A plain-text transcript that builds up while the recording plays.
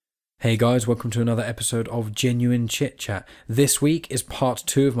Hey guys, welcome to another episode of Genuine Chit Chat. This week is part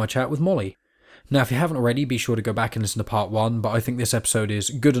 2 of my chat with Molly. Now, if you haven't already, be sure to go back and listen to part 1, but I think this episode is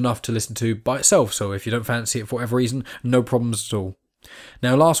good enough to listen to by itself, so if you don't fancy it for whatever reason, no problems at all.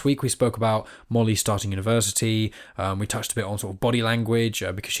 Now, last week we spoke about Molly starting university. We touched a bit on sort of body language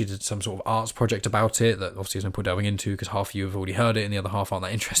because she did some sort of arts project about it that obviously there's no point delving into because half of you have already heard it and the other half aren't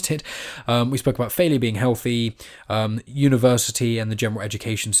that interested. We spoke about failure being healthy, university and the general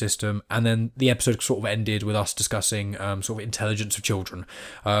education system, and then the episode sort of ended with us discussing sort of intelligence of children.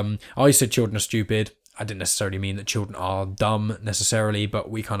 I said children are stupid. I didn't necessarily mean that children are dumb necessarily,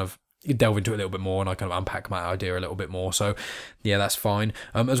 but we kind of delve into it a little bit more and I kind of unpack my idea a little bit more. So yeah, that's fine.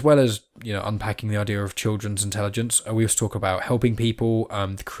 As well as, unpacking the idea of children's intelligence, we also talk about helping people,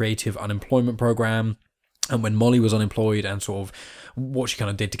 the creative unemployment program, and when Molly was unemployed and sort of what she kind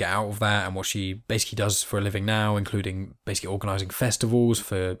of did to get out of that and what she basically does for a living now, including basically organising festivals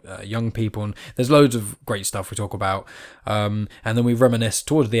for young people. And there's loads of great stuff we talk about. And then we reminisce,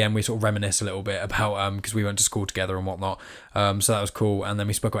 towards the end, we sort of reminisce a little bit about, because we went to school together and whatnot. So that was cool. And then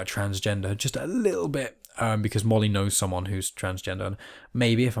we spoke about transgender just a little bit. Because Molly knows someone who's transgender, and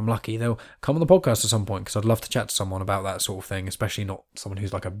maybe if I'm lucky they'll come on the podcast at some point, because I'd love to chat to someone about that sort of thing, especially not someone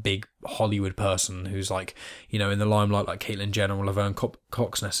who's like a big Hollywood person who's like, in the limelight like Caitlyn Jenner or Laverne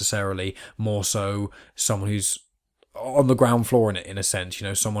Cox necessarily, more so someone who's on the ground floor in a sense,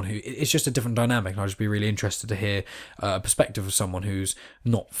 someone who, it's just a different dynamic, and I'd just be really interested to hear a perspective of someone who's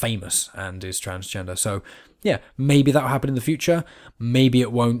not famous and is transgender. So yeah, maybe that'll happen in the future, maybe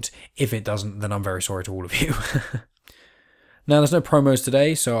it won't. If it doesn't, then I'm very sorry to all of you. Now, there's no promos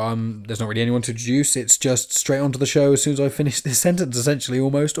today, so there's not really anyone to introduce. It's just straight onto the show as soon as I finish this sentence, essentially,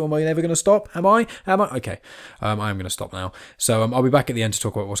 almost. Or am I never going to stop? Am I? Okay. I am going to stop now. So I'll be back at the end to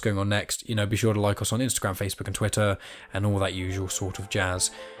talk about what's going on next. Be sure to like us on Instagram, Facebook and Twitter, and all that usual sort of jazz.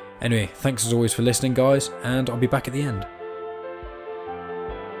 Anyway, thanks as always for listening, guys, and I'll be back at the end.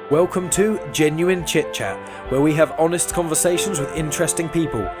 Welcome to Genuine Chit Chat, where we have honest conversations with interesting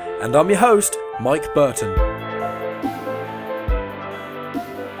people. And I'm your host, Mike Burton.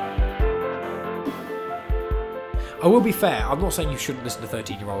 I will be fair, I'm not saying you shouldn't listen to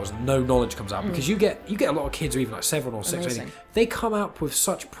 13-year-olds and no knowledge comes out, because you get a lot of kids who are even like 7 or 6 or anything. They come out with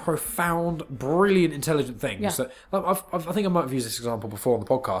such profound, brilliant, intelligent things. That, I think I might have used this example before on the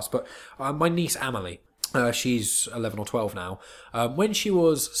podcast, but my niece Amelie, she's 11 or 12 now. When she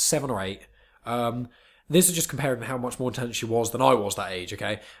was 7 or 8, this is just comparing how much more intelligent she was than I was that age,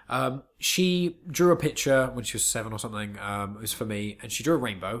 okay? She drew a picture when she was 7 or something, it was for me, and she drew a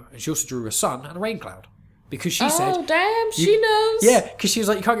rainbow, and she also drew a sun and a rain cloud. Because she said... Oh, damn, she knows. Yeah, because she was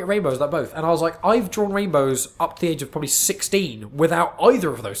like, you can't get rainbows like both. And I was like, I've drawn rainbows up to the age of probably 16 without either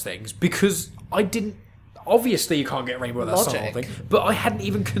of those things, because I didn't... Obviously, you can't get a rainbow with that sun or thing, but I hadn't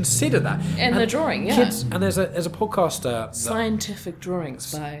even considered that. In the drawing, yeah. Kids, and there's a podcaster... Scientific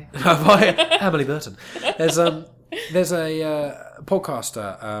drawings by... by Emily Burton. There's a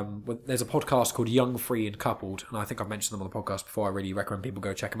podcaster, there's a podcast called Young, Free and Coupled, and I think I've mentioned them on the podcast before. I really recommend people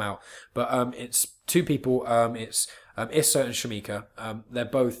go check them out. But it's two people, it's Issa and Shamika.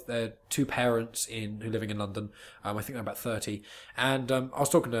 They're two parents who living in London. I think they're about 30. And I was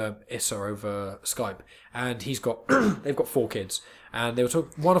talking to Issa over Skype, and they've got 4 kids. And they were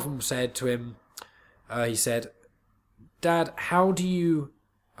talking, one of them said to him, he said, "Dad, how do you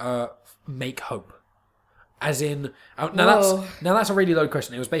make hope?" As in, now that's a really loaded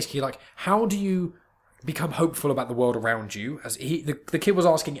question. It was basically like, how do you become hopeful about the world around you? As the kid was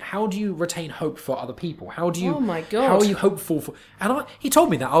asking, how do you retain hope for other people? How do you? Oh my God! How are you hopeful for? And he told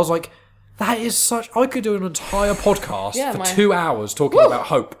me that. I was like, that is such. I could do an entire podcast for 2 hours talking about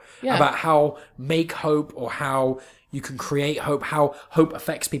hope, about how make hope or how you can create hope, how hope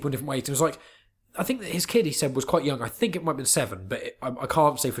affects people in different ways. It was like, I think that his kid, he said, was quite young. I think it might have been 7, but I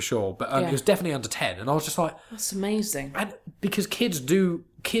can't say for sure. But it was definitely under 10. And I was just like... That's amazing. And because kids,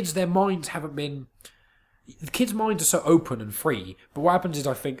 their minds haven't been... The kids' minds are so open and free. But what happens is,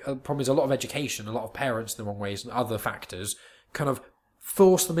 I think, the problem is a lot of education, a lot of parents in the wrong ways and other factors kind of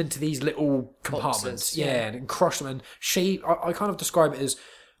force them into these little compartments. Boxes, and crush them. And I kind of describe it as...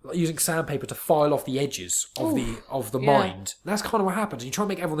 like using sandpaper to file off the edges of the mind. That's kind of what happens. You try and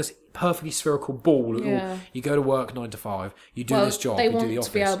make everyone this perfectly spherical ball. Yeah. You go to work 9 to 5. You do this job. They you do the want office.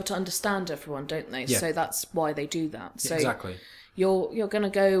 to be able to understand everyone, don't they? Yeah. So that's why they do that. So exactly. You're going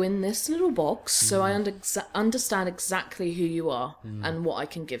to go in this little box, so I understand exactly who you are and what I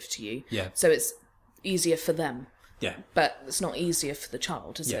can give to you. Yeah. So it's easier for them. Yeah. But it's not easier for the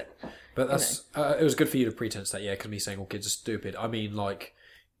child, is it? But that's it was good for you to pretense that, because me saying all kids are stupid. I mean, like...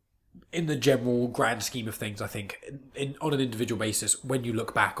 in the general grand scheme of things, I think, on an individual basis, when you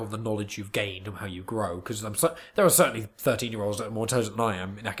look back on the knowledge you've gained and how you grow, because there are certainly 13-year-olds that are more intelligent than I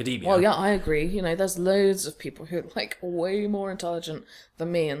am in academia. Well, yeah, I agree. You know, there's loads of people who are like way more intelligent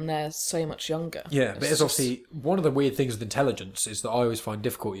than me, and they're so much younger. Yeah, but it's obviously one of the weird things with intelligence is that I always find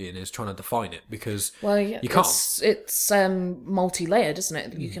difficulty in is trying to define it, because you can't. It's multi-layered, isn't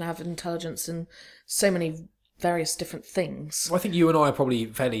it? You can have intelligence in so many various different things. Well, I think you and I are probably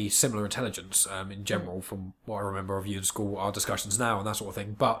fairly similar intelligence in general, from what I remember of you in school, our discussions now and that sort of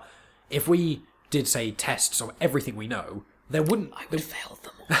thing. But if we did, say, tests of everything we know, there wouldn't... I would fail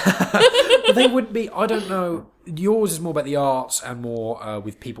them all. They wouldn't be... I don't know. Yours is more about the arts and more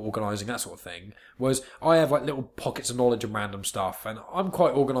with people organising, that sort of thing. Whereas I have like little pockets of knowledge and random stuff. And I'm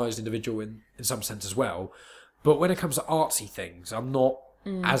quite organised individual in some sense as well. But when it comes to artsy things, I'm not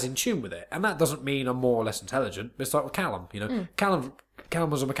as in tune with it. And that doesn't mean I'm more or less intelligent. But it's like with Callum, you know. Callum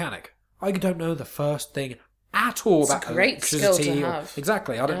was a mechanic. I don't know the first thing at all about a great skill to electricity have.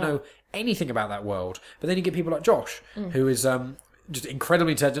 Exactly. I don't know anything about that world. But then you get people like Josh, who is just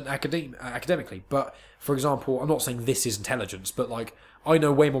incredibly intelligent academically. But, for example, I'm not saying this is intelligence, but like I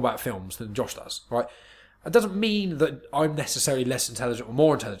know way more about films than Josh does, right? It doesn't mean that I'm necessarily less intelligent or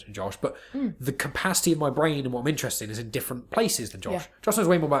more intelligent than Josh, but the capacity of my brain and what I'm interested in is in different places than Josh. Yeah. Josh knows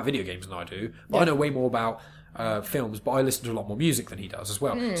way more about video games than I do, but I know way more about films, but I listen to a lot more music than he does as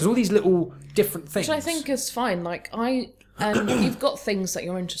well. So there's all these little different things. Which I think is fine. Like, you've got things that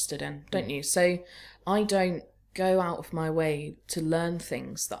you're interested in, don't you? So I don't go out of my way to learn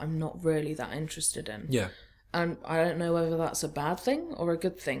things that I'm not really that interested in. Yeah. And I don't know whether that's a bad thing or a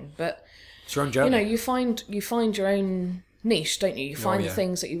good thing, but It's your own journey. you know, you find your own niche, don't you? You find yeah. the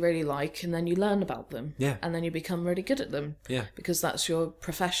things that you really like, and then you learn about them. Yeah. And then you become really good at them. Yeah. Because that's your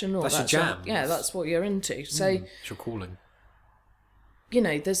profession, or That's your jam. that's what you're into. So It's your calling. you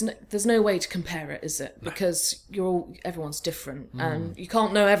know, there's no way to compare it, is it? Because everyone's different, and you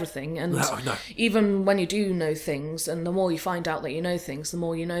can't know everything. And No. even when you do know things, and the more you find out that you know things, the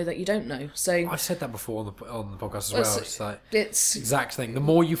more you know that you don't know. So I've said that before on the podcast as well. It's like it's exact thing. The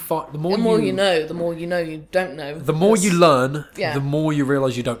more you find, the more you know, the more you know you don't know. the more you learn, Yeah. the more you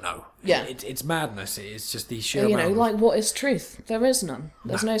realise you don't know. Yeah. It's madness. It's just the sheer You know, amount. like, what is truth? There is none.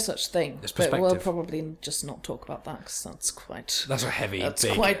 There's no such thing. There's But we'll perspective. probably just not talk about that, because that's quite... That's a heavy, That's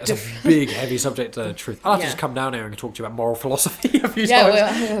big, quite that's a different. big, heavy subject to truth. I'll have to Yeah. just come down here and talk to you about moral philosophy a few Yeah,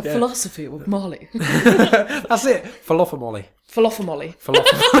 times. we're philosophy with Molly. That's it. Falafel Molly. Falafel Molly.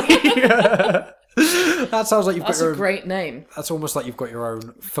 Falafel. That sounds like you've That's got your a own... great name. That's almost like you've got your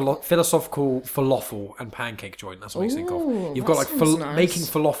own philosophical falafel and pancake joint. That's what you think Ooh, of. You've that got like sounds nice. making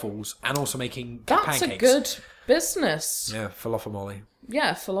falafels and also making That's pancakes. a good business. Yeah, falafel Molly.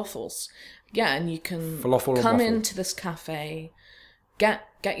 Yeah, falafels. Yeah, and you can Falafel and come waffle. into this cafe, get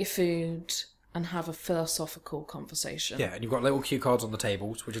your food, and have a philosophical conversation. Yeah, and you've got little cue cards on the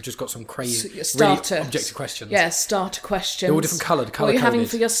tables, which have just got some crazy, Your starter. really objective questions. Yeah, starter questions. They're all different coloured, What are you having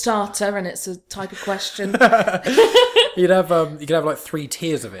colour-coded. for your starter? And it's a type of question. You could have like 3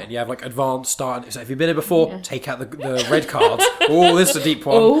 tiers of it. And you have like advanced, start. So if you've been here before, take out the red cards. Oh, this is a deep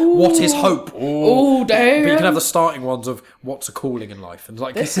one. What is hope? Oh, damn. But you can have the starting ones of what's a calling in life, and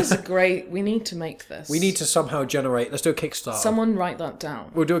like This is a great... We need to make this. we need to somehow generate. Let's do a Kickstarter. Someone write that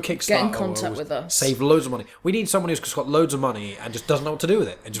down. We'll do a Kickstarter. Get in contact with us. Save loads of money. We need someone who's just got loads of money and just doesn't know what to do with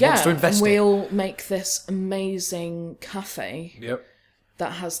it and just wants to invest and it. we'll make this amazing cafe Yep.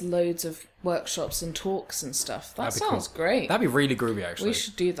 that has loads of workshops and talks and stuff. That That'd be sounds cool. great. That'd be really groovy, actually. We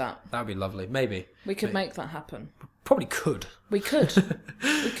should do that. That'd be lovely. Maybe. We could make that happen. Probably could. We could.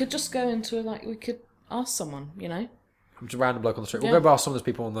 We could just go into we could ask someone, you know. I'm just a random bloke on the street. Yeah. We'll go ask some of those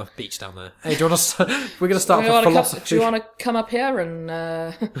people on the beach down there. Hey, do you want to? We're going to start Do off you with wanna philosophy. do you want to come up here and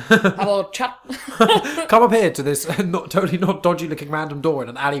have a little chat? Come up here to this totally not dodgy looking random door in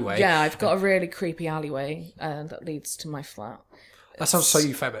an alleyway. Yeah, I've got a really creepy alleyway that leads to my flat. That sounds so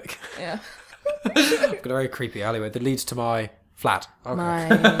euphemic. Yeah. I've got a very creepy alleyway that leads to my flat. Okay.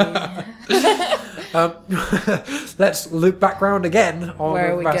 My Let's loop back round again on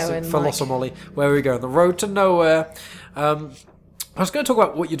Where are we massive going, Philosopher Molly. Where are we going? The road to nowhere. I was going to talk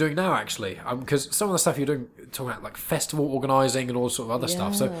about what you're doing now, actually, because some of the stuff you're doing, talking about like festival organising and all sort of other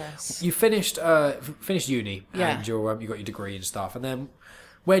stuff. So Yes. you finished uni Yeah. and you got your degree and stuff, and then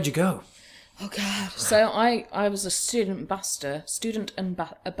where'd you go? Oh god. So I was a student ambassador.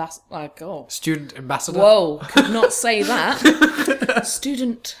 Oh god. Student ambassador. Whoa, could not say that.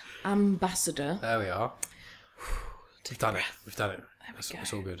 Student ambassador. There we are. We've done it. We've done it.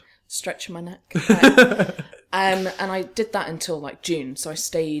 It's all good. Stretching my neck. Right. And I did that until like June. So I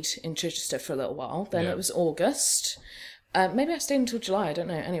stayed in Chichester for a little while. Then Yeah. it was August. Maybe I stayed until July. I don't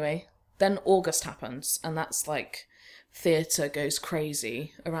know. Anyway, then August happens, and that's like theatre goes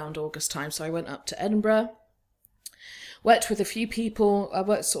crazy around August time. So I went up to Edinburgh, worked with a few people. I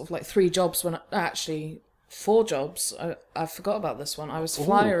worked sort of like 3 jobs actually 4 jobs. I forgot about this one. I was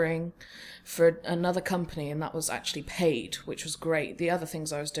flyering for another company, and that was actually paid, which was great. The other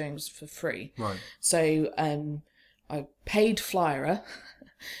things I was doing was for free. Right. So I paid flyerer.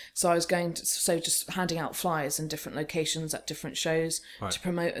 So I was just handing out flyers in different locations at different shows to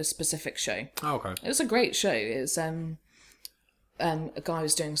promote a specific show. Oh, okay. It was a great show. It was a guy who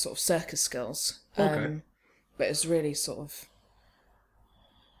was doing sort of circus skills. Okay. But it was really sort of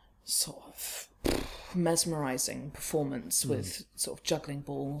mesmerizing performance with sort of juggling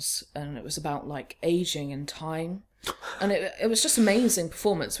balls, and it was about like aging in time. And it was just amazing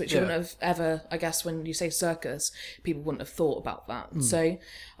performance, which you wouldn't have ever, I guess, when you say circus, people wouldn't have thought about that. So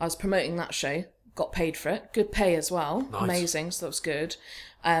I was promoting that show, got paid for it, good pay as well, amazing, so that was good.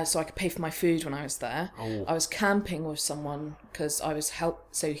 So I could pay for my food when I was there. I was camping with someone because I was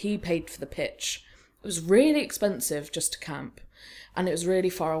so he paid for the pitch. It was really expensive just to camp, and it was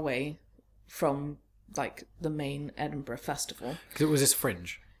really far away from like the main Edinburgh festival. Because it was this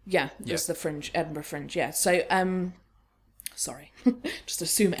Fringe. Yeah, it was the Fringe, Edinburgh Fringe, yeah. So, sorry, just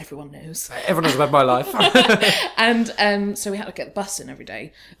assume everyone knows. Everyone knows about my life. And so we had to get the bus in every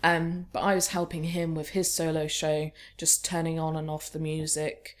day. But I was helping him with his solo show, just turning on and off the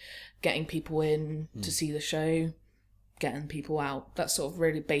music, getting people in to see the show, getting people out, that sort of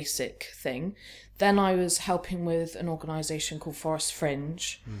really basic thing. Then I was helping with an organisation called Forest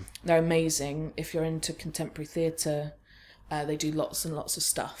Fringe. They're amazing. If you're into contemporary theatre, they do lots and lots of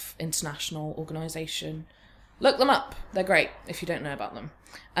stuff. International organisation. Look them up. They're great if you don't know about them.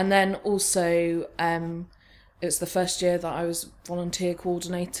 And then also, it was the first year that I was volunteer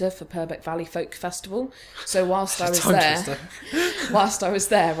coordinator for Purbeck Valley Folk Festival. So whilst I was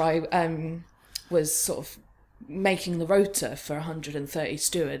there, I was sort of making the rota for 130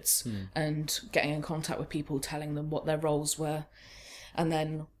 stewards and getting in contact with people, telling them what their roles were. And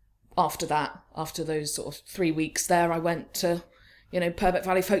then after those sort of 3 weeks there, I went to, Purbeck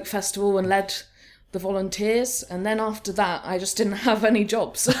Valley Folk Festival and led the volunteers. And then after that, I just didn't have any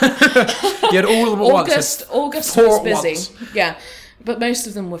jobs. You had all of them at once. August was busy. Yeah. But most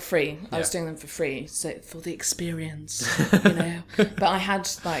of them were free. I was doing them for free, so for the experience, But I had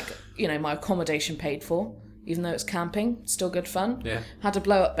my accommodation paid for, even though it's camping, still good fun. Yeah. Had a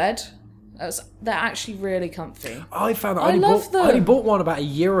blow-up bed. They're actually really comfy. I found that I only bought one about a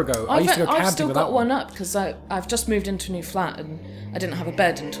year ago. I used to go camping with that one. I've still got one up because I've just moved into a new flat and I didn't have a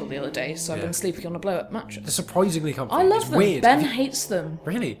bed until the other day, so I've been sleeping on a blow-up mattress. They're surprisingly comfy. I love them. Weird. Ben hates them.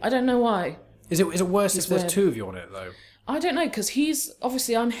 Really? I don't know why. Is it worse if there's 2 of you on it though? I don't know, because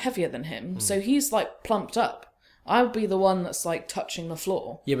I'm heavier than him, so he's like plumped up. I would be the one that's like touching the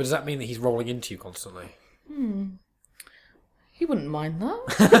floor. Yeah, but does that mean that he's rolling into you constantly? He wouldn't mind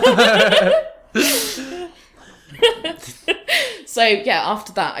that. So yeah,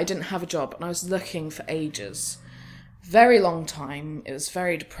 after that I didn't have a job and I was looking for ages. Very long time. It was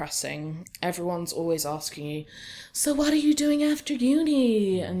very depressing. Everyone's always asking you, so what are you doing after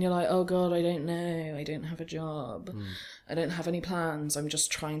uni? And you're like, oh God, I don't know. I don't have a job. I don't have any plans. I'm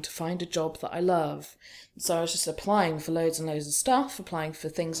just trying to find a job that I love. So I was just applying for loads and loads of stuff, applying for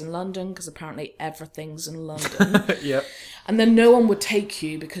things in London, because apparently everything's in London. Yep. And then no one would take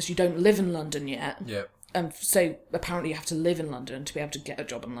you because you don't live in London yet. Yep. So apparently you have to live in London to be able to get a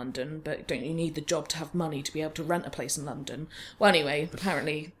job in London, but don't you need the job to have money to be able to rent a place in London? Well, anyway,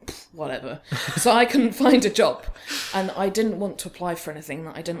 apparently, whatever. So I couldn't find a job, and I didn't want to apply for anything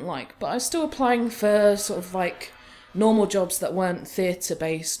that I didn't like, but I was still applying for sort of like normal jobs that weren't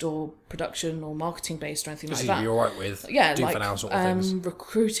theatre-based or production or marketing-based or anything like that. You're alright with. Yeah, do like for now sort of things.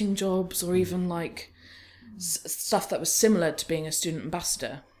 Recruiting jobs or even like stuff that was similar to being a student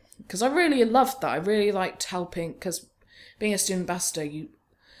ambassador. Because I really loved that. I really liked helping, because being a student ambassador, you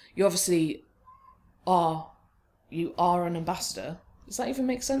obviously are an ambassador. Does that even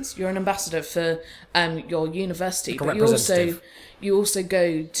make sense? You're an ambassador for your university, but you also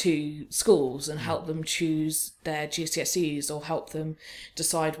go to schools and help them choose their GCSEs or help them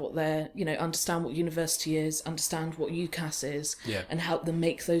decide what their, understand what university is, understand what UCAS is, and help them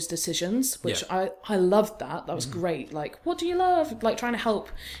make those decisions, which I loved that. That was great. Like, what do you love? Like, trying to help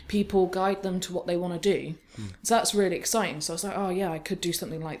people, guide them to what they want to do. So that's really exciting. So I was like, oh yeah, I could do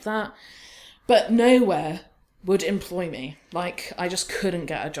something like that. But nowhere would employ me. Like, I just couldn't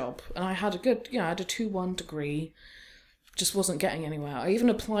get a job. And I had a good, I had a 2-1 degree. Just wasn't getting anywhere. I even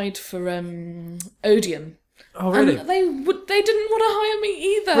applied for Odeon. Oh, really? And they didn't want to hire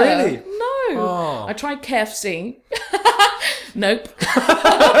me either. Really? No. Oh. I tried KFC. Nope.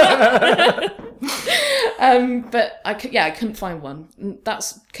 But I couldn't find one.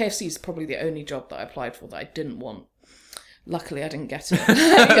 KFC is probably the only job that I applied for that I didn't want. Luckily, I didn't get it.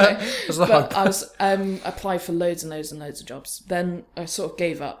 But I was applied for loads and loads and loads of jobs. Then I sort of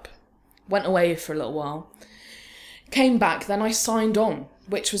gave up, went away for a little while, came back. Then I signed on,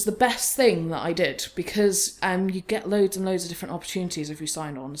 which was the best thing that I did, because you get loads and loads of different opportunities if you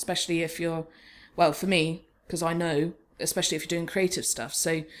sign on, especially if you're, well, for me, because I know, especially if you're doing creative stuff.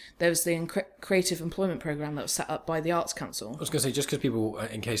 So there was the creative employment program that was set up by the Arts Council. I was going to say, just because people,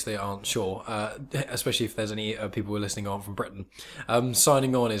 in case they aren't sure, especially if there's any people who are listening on from Britain,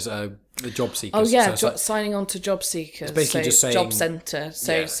 signing on is the job seekers. Oh yeah, signing on to job seekers. It's basically just saying job centre.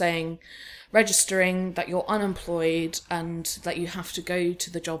 So saying, registering that you're unemployed and that you have to go to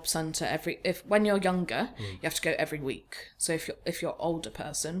the job centre when you're younger, you have to go every week. So if you're older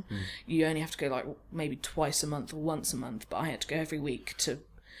person, you only have to go like maybe twice a month or once a month. But I had to go every week to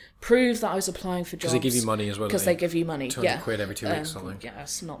prove that I was applying for jobs. Because they give you money as well. Because they give you money. 200 quid every 2 weeks or something. Yeah,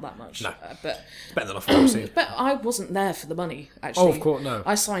 it's not that much. No. But it's better than a pharmacy. But I wasn't there for the money, actually. Oh, of course, no.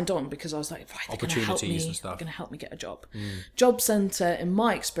 I signed on because I was like, right, they're opportunities and stuff. They're going to help me get a job. Job centre, in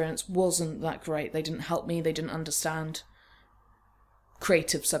my experience, wasn't that great. They didn't help me. They didn't understand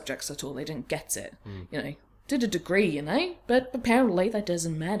creative subjects at all. They didn't get it. You know, did a degree, but apparently that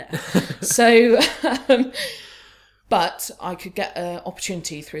doesn't matter. So... But I could get an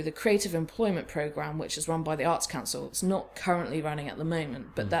opportunity through the Creative Employment Programme, which is run by the Arts Council. It's not currently running at the moment,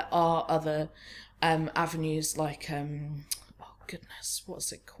 but there are other avenues like,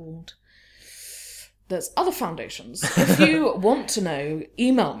 what's it called? There's other foundations. If you want to know,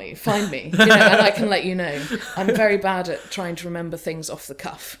 email me, find me, and I can let you know. I'm very bad at trying to remember things off the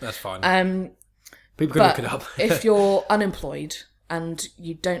cuff. That's fine. People can look it up. If you're unemployed... and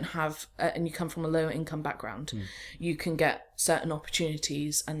you don't have, and you come from a lower income background, you can get certain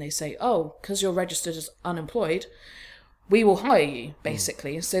opportunities, and they say, oh, because you're registered as unemployed, we will hire you,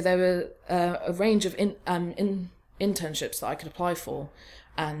 basically. So there were a range of internships that I could apply for,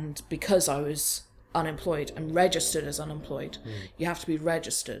 and because I was unemployed and registered as unemployed, you have to be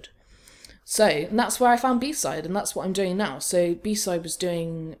registered. So, and that's where I found B-Side, and that's what I'm doing now. So B-Side was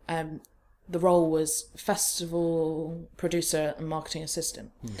doing... the role was festival producer and marketing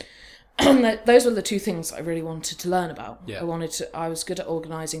assistant. Those were the two things I really wanted to learn about. Yeah. I was good at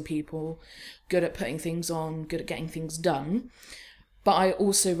organising people, good at putting things on, good at getting things done. But I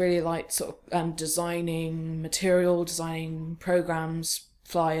also really liked sort of designing material, designing programs,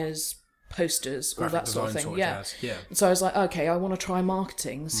 flyers, posters, all that sort of thing. Yeah. So I was like, okay, I want to try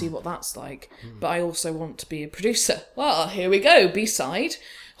marketing, see what that's like. But I also want to be a producer. Well, here we go, B-Side,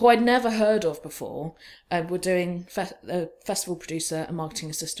 who I'd never heard of before. We're doing a festival producer and marketing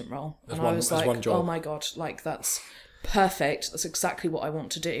assistant role. And I was like, oh my God, like that's perfect. That's exactly what I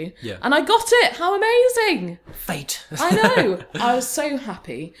want to do. Yeah. And I got it. How amazing. Fate. I know. I was so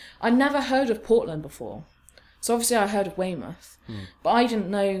happy. I'd never heard of Portland before. So obviously I heard of Weymouth, but I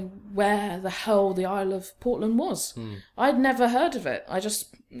didn't know where the hell the Isle of Portland was. I'd never heard of it.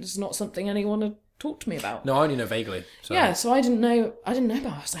 It's not something anyone had talked to me about. No, I only know vaguely. So. Yeah, so I didn't know about it.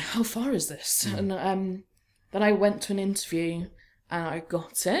 I was like, how far is this? And then I went to an interview and I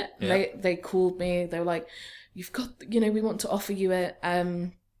got it. Yeah. They called me. They were like, you've got, we want to offer you it.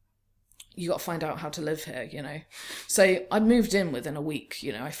 You got to find out how to live here, So I moved in within a week,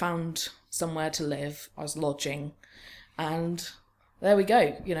 I found somewhere to live. I was lodging, and there we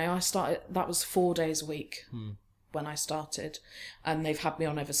go. I started, that was 4 days a week when I started, and they've had me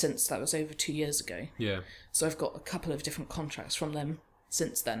on ever since. That was over 2 years ago. Yeah. So I've got a couple of different contracts from them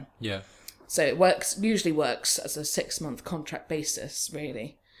since then. Yeah. So it usually works as a 6-month contract basis,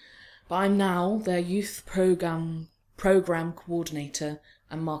 really. But I'm now their youth program coordinator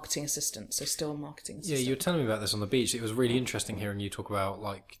and marketing assistant, so still a marketing assistant. Yeah, you were telling me about this on the beach. It was really interesting hearing you talk about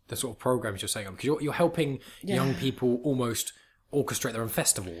like the sort of programs you're setting up, because you're helping young people almost orchestrate their own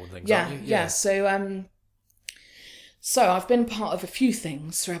festival and things. Yeah, aren't you? yeah. So I've been part of a few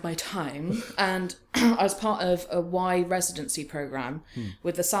things throughout my time, and I was part of a Y residency program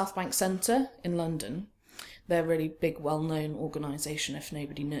with the South Bank Centre in London. They're a really big, well-known organisation. If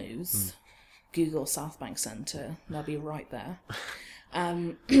nobody knows, Google South Bank Centre, they'll be right there.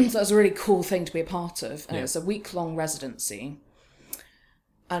 So that was a really cool thing to be a part of. And it was a week-long residency.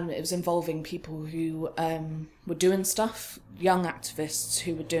 And it was involving people who were doing stuff, young activists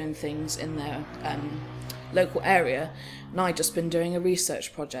who were doing things in their local area. And I'd just been doing a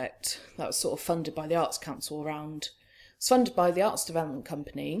research project that was sort of funded by the Arts Council it's funded by the Arts Development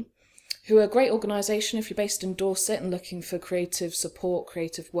Company, who are a great organisation. If you're based in Dorset and looking for creative support,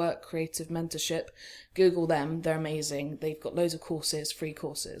 creative work, creative mentorship, Google them. They're amazing. They've got loads of courses, free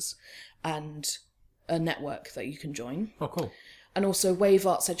courses, and a network that you can join. Oh, cool. And also Wave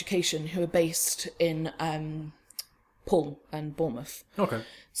Arts Education, who are based in Poole and Bournemouth. Okay.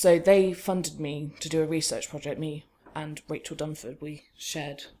 So they funded me to do a research project. Me and Rachel Dunford, we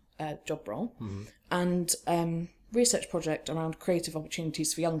shared a job role. And research project around creative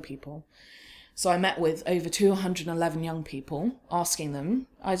opportunities for young people. So I met with over 211 young people, asking them,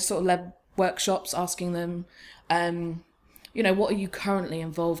 I sort of led workshops asking them, what are you currently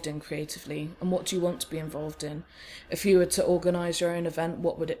involved in creatively, and what do you want to be involved in? If you were to organise your own event,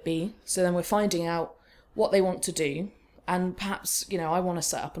 what would it be? So then we're finding out what they want to do, and perhaps, I want to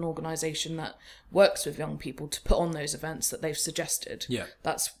set up an organisation that works with young people to put on those events that they've suggested. Yeah.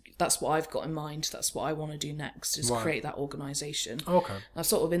 That's what I've got in mind. That's what I want to do next, is create that organisation. Okay. I'm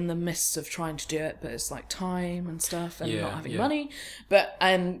sort of in the midst of trying to do it, but it's like time and stuff and not having yeah. money. But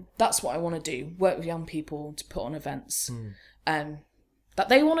that's what I want to do, work with young people to put on events that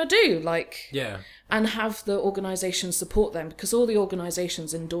they want to do, and have the organisation support them, because all the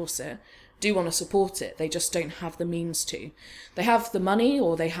organisations in Dorset do want to support it. They just don't have the means to. They have the money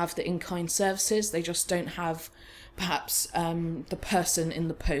or they have the in-kind services. They just don't have perhaps the person in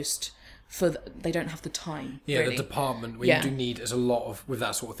the post they don't have the time. Yeah, really. the department where you do need is a lot of, with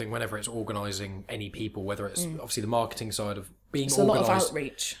that sort of thing, whenever it's organising any people, whether it's obviously the marketing side of being it's organised. a lot of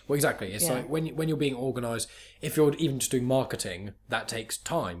outreach. Well, exactly. It's like when you're being organised, if you're even just doing marketing, that takes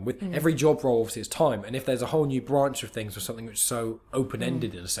time. With every job role, obviously, it's time. And if there's a whole new branch of things or something which is so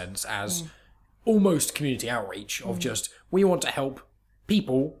open-ended in a sense as almost community outreach of just, we want to help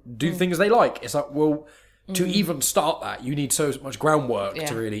people do things they like. It's like, well, to even start that, you need so much groundwork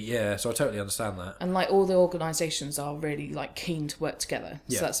to really, so I totally understand that. And all the organisations are really keen to work together.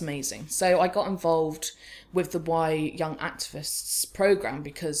 So that's amazing. So I got involved with the Why Young Activists programme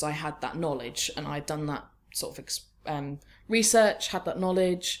because I had that knowledge and I'd done that sort of research, had that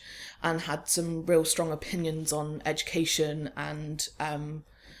knowledge and had some real strong opinions on education and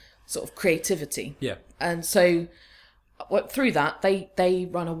sort of creativity. Yeah. And so through that, they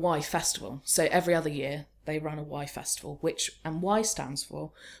run a Why Festival. So every other year, they run a Why Festival, and Why stands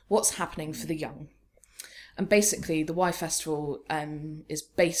for What's Happening for the Young. And basically, the Why Festival is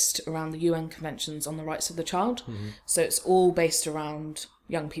based around the UN Conventions on the Rights of the Child. So it's all based around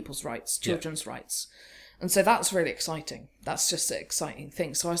young people's rights, children's rights. And so that's really exciting. That's just an exciting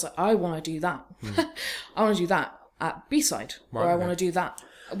thing. So I was like, I want to do that. I want to do that at B-side, or I want to do that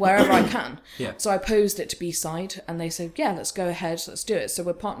wherever I can. So I posed it to B-side and they said, let's go ahead, let's do it. So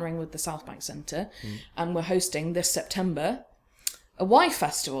we're partnering with the South Bank Centre and we're hosting this September a Why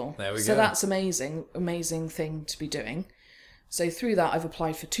Festival. There we go. So that's amazing thing to be doing. So through that I've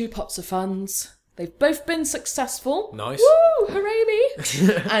applied for 2 pots of funds. They've both been successful. Nice. Woo! Hooray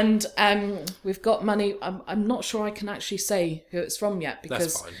me! And we've got money. I'm not sure I can actually say who it's from yet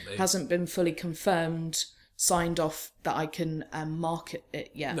because it hasn't been fully confirmed, signed off that I can market it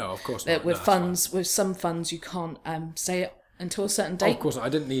yet. No, of course not. With some funds you can't say it until a certain date. Oh, of course not. I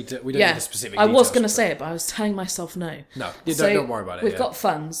didn't need to, we don't need the specific I details. was going to say it, but I was telling myself no. No, don't worry about it. We've got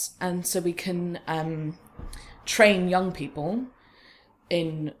funds, and so we can train young people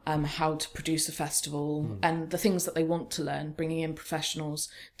in how to produce a festival and the things that they want to learn, bringing in professionals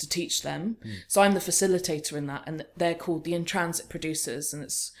to teach them. So I'm the facilitator in that, and they're called the In Transit Producers, and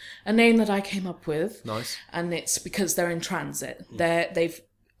it's a name that I came up with. Nice. And it's because they're in transit. They've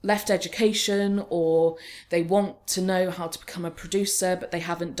left education, or they want to know how to become a producer, but they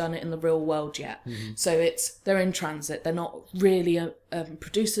haven't done it in the real world yet. So they're in transit. They're not really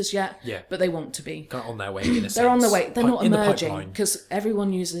producers yet, but they want to be. Kind of on their way, in a sense. They're on their way. They're not emerging, because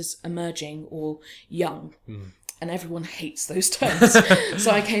everyone uses emerging or young. And everyone hates those terms. So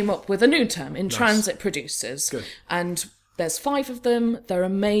I came up with a new term, in transit producers. Good. And there's 5 of them. They're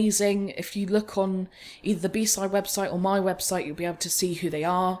amazing. If you look on either the B-Side website or my website, you'll be able to see who they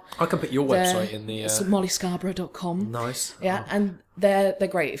are. I can put your website in the... It's mollyscarborough.com. Nice. Yeah, and they're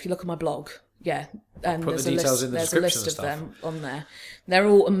great. If you look on my blog, and put the details in the description. There's a list of them on there. They're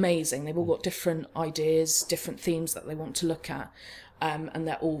all amazing. They've all got different ideas, different themes that they want to look at. And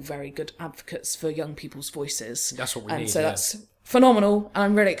they're all very good advocates for young people's voices. That's what we need. And so that's phenomenal, and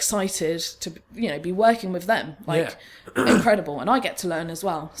I'm really excited to be working with them. Incredible, and I get to learn as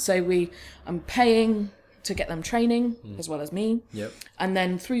well. So I'm paying to get them training as well as me. Yep. And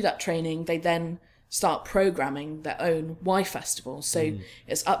then through that training, they then start programming their own Y Festival. So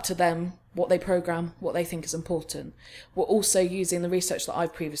it's up to them what they program, what they think is important. We're also using the research that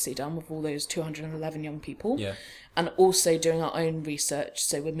I've previously done with all those 211 young people. Yeah. And also doing our own research.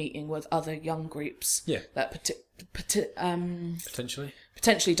 So we're meeting with other young groups that potentially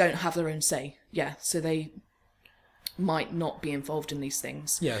don't have their own say. Yeah, so they might not be involved in these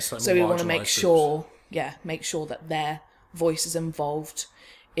things. Yeah, so we want to make sure that their voice is involved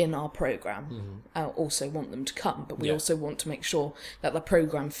in our program. I also want them to come, but we also want to make sure that the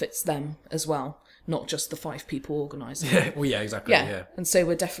program fits them as well, not just the 5 people organising. Well, yeah, exactly. Yeah. And so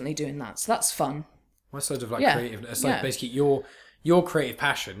we're definitely doing that. So that's fun. Well, sort of like creative. It's like basically your creative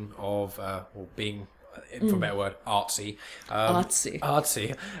passion of or being, for a better word, artsy.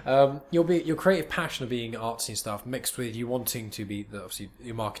 Artsy. Your creative passion of being artsy and stuff mixed with you wanting to be obviously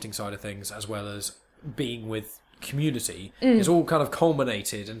your marketing side of things as well as being with community is all kind of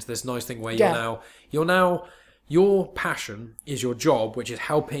culminated into this nice thing where you're now your passion is your job, which is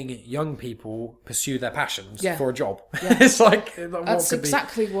helping young people pursue their passions for a job. Yeah. It's like that's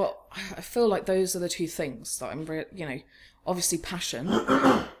exactly what I feel like. Those are the two things that I'm, obviously passion,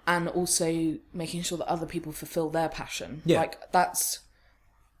 and also making sure that other people fulfill their passion. Yeah. Like that's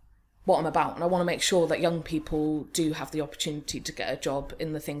what I'm about, and I want to make sure that young people do have the opportunity to get a job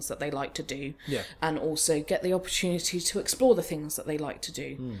in the things that they like to do, and also get the opportunity to explore the things that they like to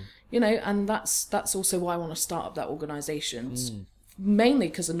do. And that's also why I want to start up that organisation, mainly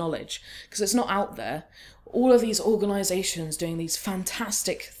because of knowledge, because it's not out there. All of these organisations doing these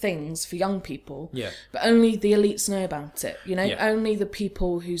fantastic things for young people, but only the elites know about it. Only the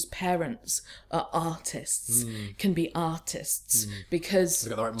people whose parents are artists can be artists because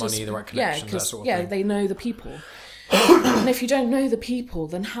they've got the right money, the right connections, that sort of thing. They know the people. And if you don't know the people,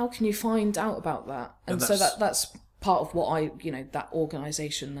 then how can you find out about that? And so that's part of what that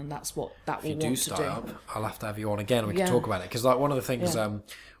organisation, and that's what that will want to do. If you do start up, I'll have to have you on again and we can talk about it. Because like one of the things,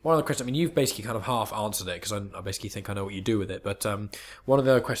 one of the questions, I mean, you've basically kind of half answered it because I basically think I know what you do with it. But one of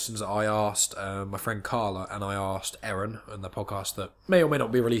the questions that I asked my friend Carla and I asked Erin in the podcast that may or may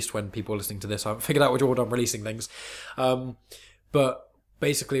not be released when people are listening to this. I haven't figured out which order I'm releasing things. But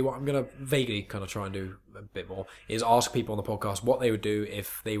basically what I'm going to vaguely kind of try and do a bit more is ask people on the podcast what they would do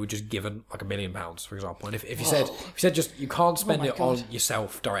if they were just given like £1 million, for example. And if you said just you can't spend it on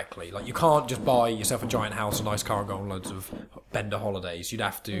yourself directly, like you can't just buy yourself a giant house, a nice car and go on loads of bender holidays. You'd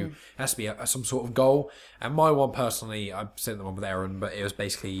have to, it has to be some sort of goal. And my one personally, I said the one with Erin, but it was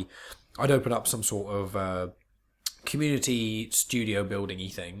basically I'd open up some sort of community studio building-y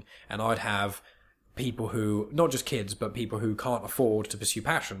thing, and I'd have people who, not just kids, but people who can't afford to pursue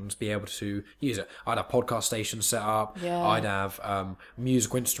passions be able to use it. I'd have podcast stations set up. Yeah. I'd have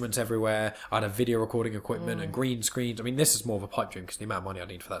musical instruments everywhere. I'd have video recording equipment and green screens. I mean, this is more of a pipe dream because the amount of money I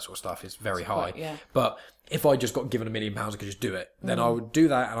need for that sort of stuff is very high. But if I just got given £1 million, I could just do it. Then I would do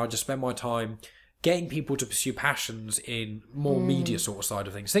that, and I'd just spend my time getting people to pursue passions in more media sort of side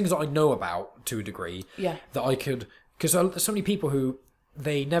of things. Things that I know about to a degree. Yeah. That I could... Because there's so many people who...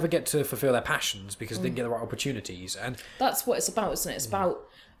 they never get to fulfill their passions because they didn't get the right opportunities, and that's what it's about, isn't it? It's about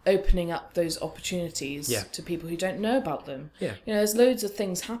opening up those opportunities to people who don't know about them. There's loads of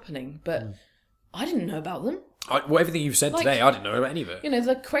things happening, but I didn't know about them. Everything you've said today, I didn't know about any of it.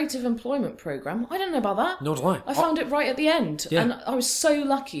 The Creative Employment Programme, I didn't know about that. Nor did I. I found it right at the end, and I was so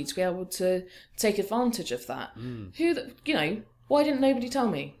lucky to be able to take advantage of that. Why didn't nobody tell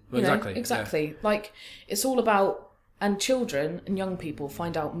me? Exactly. Like, it's all about... And children and young people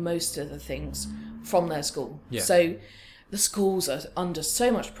find out most of the things from their school. Yeah. So the schools are under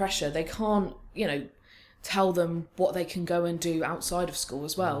so much pressure. They can't, tell them what they can go and do outside of school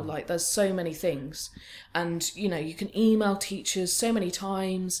as well. Like, there's so many things. And, you can email teachers so many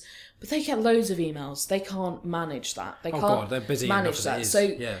times, but they get loads of emails. They can't manage that. They can't they're busy manage that.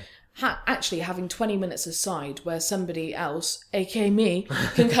 So actually having 20 minutes aside where somebody else, aka me,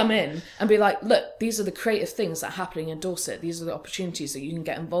 can come in and be like, look, these are the creative things that are happening in Dorset. These are the opportunities that you can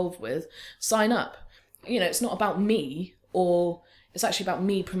get involved with. Sign up. It's not about me, or it's actually about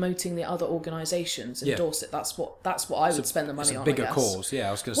me promoting the other organisations in Dorset. That's what I would spend the money on. It's a bigger cause. Yeah,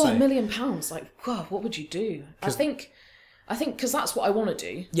 I was going to say. £1 million. Like, God, what would you do? I think because that's what I want to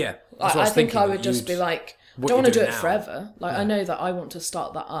do. Yeah. I think I would just be like, don't want to do it forever. Like, I know that I want to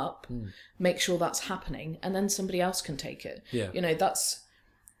start that up, make sure that's happening, and then somebody else can take it. Yeah. That's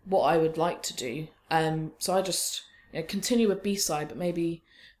what I would like to do. So I just continue with B-side, but maybe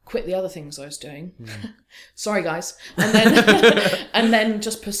quit the other things I was doing. Sorry, guys. And then and then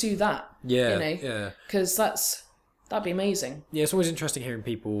just pursue that. Yeah. Because that'd be amazing. Yeah, it's always interesting hearing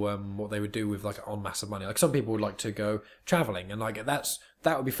people what they would do with like on massive money. Like some people would like to go travelling, and like that's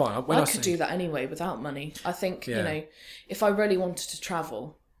that would be fine. I could do that anyway without money. I think, if I really wanted to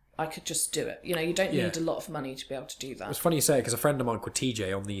travel, I could just do it. You don't need a lot of money to be able to do that. It's funny you say it, because a friend of mine called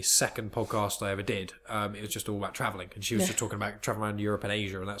TJ, on the second podcast I ever did, it was just all about travelling, and she was just talking about travelling around Europe and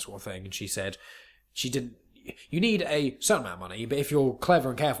Asia and that sort of thing, and she said you need a certain amount of money, but if you're clever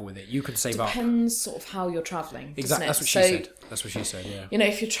and careful with it, you can save up. Depends sort of how you're travelling. Exactly, that's what she said. That's what she said, yeah.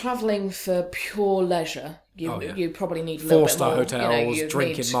 If you're travelling for pure leisure, you probably need a little bit more. 4-star hotels,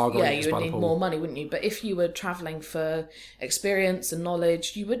 drinking margaritas. Yeah, you would need more money, wouldn't you? But if you were travelling for experience and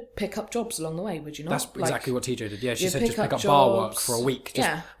knowledge, you would pick up jobs along the way, would you not? That's exactly what TJ did. Yeah, she said just pick up bar work for a week.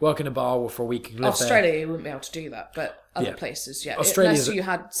 Just work in a bar for a week and live Australia, there. you wouldn't be able to do that, but other places, Australia's unless you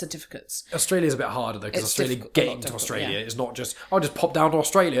had certificates. Australia's a bit harder though, because getting to Australia is not just, I'll just pop down to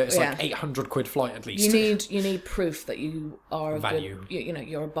Australia. It's like £800 flight at least. You need proof that you are value.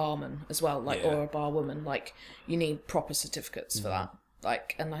 You're a barman as well, or a barwoman. Like, you need proper certificates for that.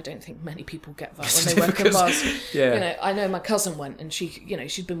 Like, and I don't think many people get that when they work in bars. I know my cousin went, and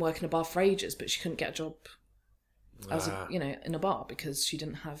she'd been working a bar for ages, but she couldn't get a job as in a bar because she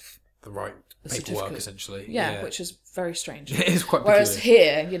didn't have the right paperwork, essentially. Yeah, which is very strange. It is quite peculiar. Whereas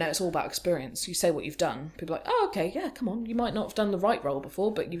here, it's all about experience. You say what you've done. People are like, oh, okay, yeah, come on. You might not have done the right role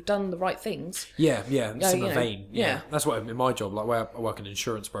before, but you've done the right things. Yeah, similar vein. Yeah. That's what in my job, like where I work in an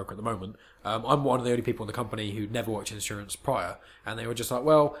insurance broker at the moment, I'm one of the only people in the company who never worked in insurance prior, and they were just like,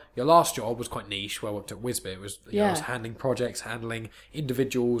 well, your last job was quite niche, where I worked at Whizbit. It was, I was handling projects, handling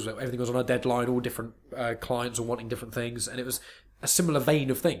individuals, everything was on a deadline, all different clients all wanting different things, and it was a similar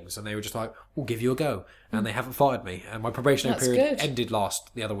vein of things, and they were just like, we'll give you a go, and they haven't fired me, and my probationary period ended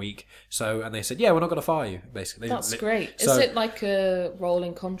the other week, and they said, yeah, we're not going to fire you, basically. That's great. Is it like a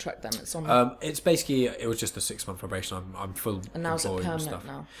rolling contract then? It's on. It's basically, it was just a 6-month probation. I'm full and now it's employed permanent and stuff.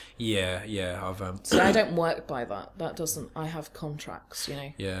 now. Yeah. I've so I don't work by that. That doesn't. I have contracts.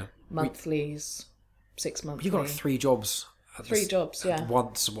 Yeah. Monthlies, 6 months. You got like 3 jobs. 3 jobs, at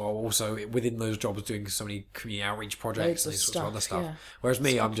once, while also within those jobs doing so many community outreach projects and these sorts of other stuff. Yeah. Whereas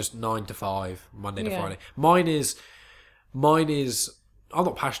me, I'm just 9 to 5, Monday to Friday. Mine is. I'm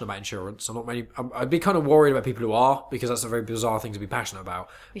not passionate about insurance. I'd be kind of worried about people who are, because that's a very bizarre thing to be passionate about.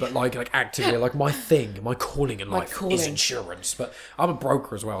 But like actively, like my calling in life is insurance. But I'm a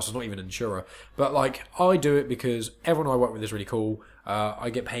broker as well, so I'm not even an insurer. But like I do it because everyone I work with is really cool. I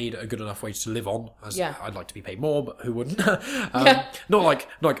get paid a good enough wage to live on. I'd like to be paid more, but who wouldn't? Not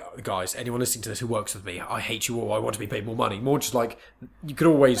like guys, anyone listening to this who works with me, I hate you all. I want to be paid more money. More just like you could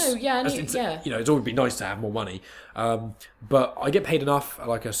always. It's always be nice to have more money. But I get paid enough,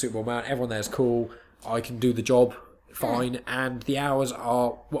 like a suitable amount. Everyone there is cool. I can do the job fine, and the hours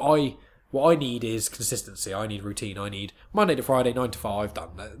are what I need is consistency. I need routine. I need Monday to Friday, 9 to 5, done.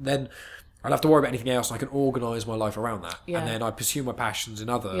 Then I don't have to worry about anything else, and I can organise my life around that. And then I pursue my passions in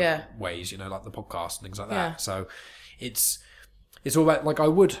other ways, like the podcast and things like that. So it's all about, like, I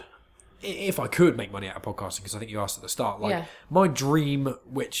would, if I could make money out of podcasting, because I think you asked at the start, my dream,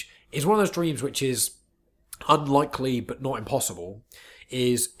 which is one of those dreams which is unlikely but not impossible,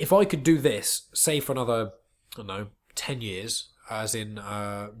 is if I could do this, say for another, 10 years, as in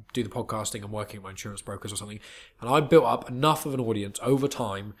do the podcasting and working at my insurance brokers or something, and I built up enough of an audience over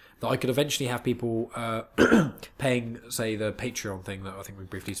time that I could eventually have people paying, say, the Patreon thing that I think we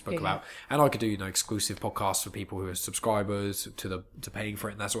briefly spoke about, and I could do exclusive podcasts for people who are subscribers to paying for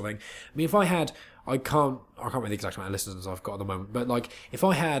it and that sort of thing. I mean, if I had, I can't remember the exact amount of listeners I've got at the moment, but like if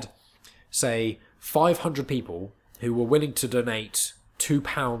I had, say, 500 people who were willing to donate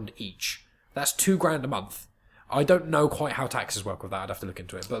 £2 each, that's $2,000 a month. I don't know quite how taxes work with that. I'd have to look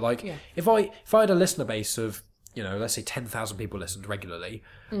into it. But if I had a listener base of, let's say 10,000 people listened regularly,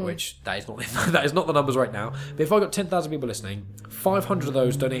 which that is not the numbers right now. But if I got 10,000 people listening, 500 of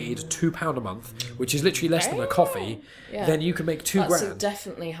those donated £2 a month, which is literally less than a coffee, then you can make $2,000. That's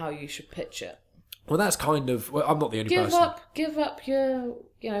definitely how you should pitch it. Well, that's kind of. Well, I'm not the only person. Give up your,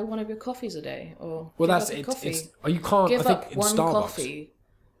 one of your coffees a day, or well, that's it. You can't. Give I think up in one Starbucks, coffee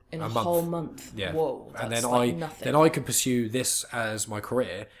in a whole month. Yeah. Whoa, that's and then nothing. I could pursue this as my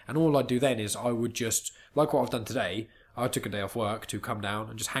career, and all I'd do then is I would just, like what I've done today, I took a day off work to come down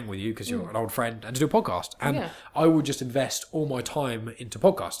and just hang with you because you're an old friend and to do a podcast. And I would just invest all my time into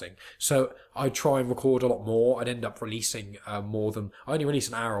podcasting. So I'd try and record a lot more. I'd end up releasing more than, I only release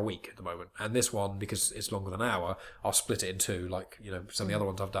an hour a week at the moment. And this one, because it's longer than an hour, I'll split it in two, like, some of the other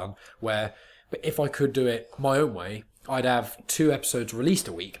ones I've done, but if I could do it my own way, I'd have 2 episodes released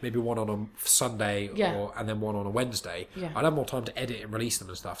a week, maybe one on a Sunday and then one on a Wednesday. I'd have more time to edit and release them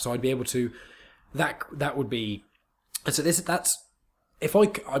and stuff. So I'd be able to, that would be, and so that's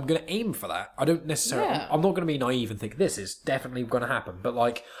I'm going to aim for that. I don't necessarily. Yeah. I'm not going to be naive and think this is definitely going to happen. But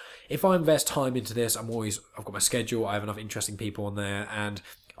like, if I invest time into this, I've got my schedule. I have enough interesting people on there, and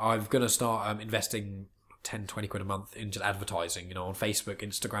I'm going to start investing 10, 20 quid a month in just advertising. On Facebook,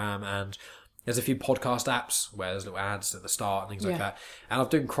 Instagram, and there's a few podcast apps where there's little ads at the start and things like that. And I'm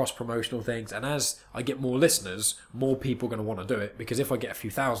doing cross-promotional things. And as I get more listeners, more people are going to want to do it. Because if I get a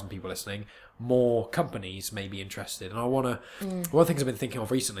few thousand people listening, more companies may be interested. And I want to... One of the things I've been thinking of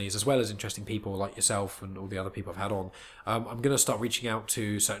recently is, as well as interesting people like yourself and all the other people I've had on, I'm going to start reaching out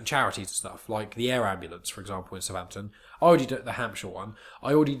to certain charities and stuff. Like the Air Ambulance, for example, in Southampton. I already do the Hampshire one.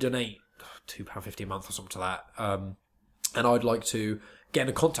 I already donate £2.50 a month or something to that. And I'd like to get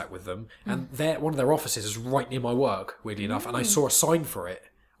in contact with them, and one of their offices is right near my work, weirdly enough, and I saw a sign for it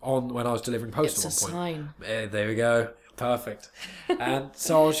when I was delivering post It's at a one point. sign. There we go. Perfect. And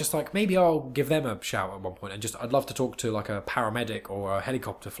so I was just like, maybe I'll give them a shout at one point, and I'd love to talk to like a paramedic or a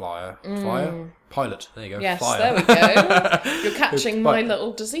helicopter pilot. There you go. Yes, flyer. there we go. You're catching my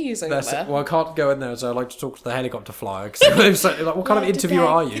little disease over there. Well, I can't go in there, so I'd like to talk to the helicopter flyer. Cause like, what kind of interviewer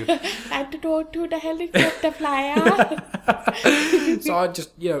are you? I go to the helicopter flyer. So I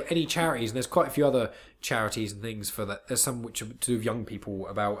just, any charities, and there's quite a few other charities and things for that. There's some which are to do with young people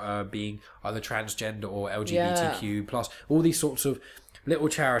about being either transgender or LGBTQ plus, all these sorts of little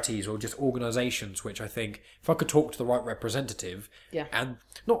charities or just organisations which I think if I could talk to the right representative and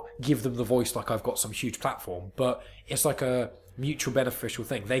not give them the voice like I've got some huge platform, but it's like a mutual beneficial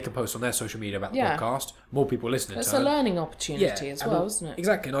thing. They can post on their social media about the podcast, more people listening It's to it. a learning opportunity as well, isn't it?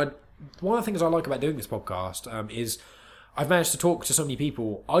 Exactly. And one of the things I like about doing this podcast is I've managed to talk to so many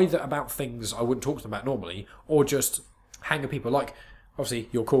people either about things I wouldn't talk to them about normally or just hang with people like... Obviously,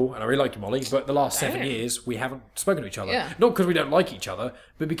 you're cool, and I really like you, Molly, but the last 7 years, we haven't spoken to each other. Yeah. Not because we don't like each other,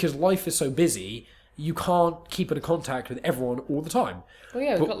 but because life is so busy, you can't keep in contact with everyone all the time. Well,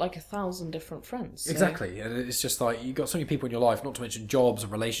 yeah, we've got like 1,000 different friends. So. Exactly, and it's just like, you've got so many people in your life, not to mention jobs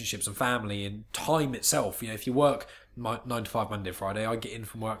and relationships and family and time itself. If you work 9 to 5 Monday to Friday, I get in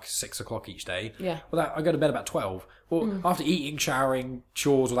from work 6 o'clock each day. Yeah. Well, I go to bed about 12. Well, after eating, showering,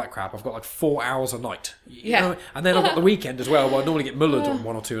 chores, all that crap, I've got like 4 hours a night. You know? And then I've got the weekend as well, where I normally get mullered on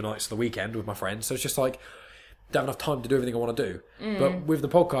 1 or 2 nights of the weekend with my friends. So it's just like, don't have enough time to do everything I want to do. But with the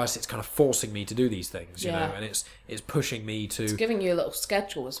podcast, it's kind of forcing me to do these things, you know, and it's pushing me to... It's giving you a little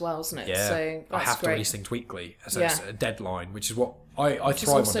schedule as well, isn't it? Yeah, So I have to great. release things weekly. So it's a deadline, which is what I thrive on. It's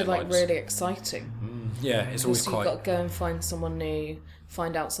also deadlines. like really exciting. Yeah, it's always So quite... you've got to go and find someone new,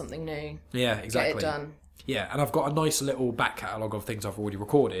 find out something new, Yeah, exactly. get it done. Yeah, and I've got a nice little back catalogue of things I've already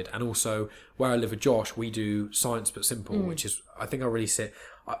recorded, and also where I live with Josh, we do Science But Simple, which is, I think I release it...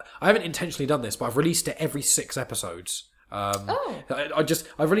 I haven't intentionally done this, but I've released it every 6 episodes. I've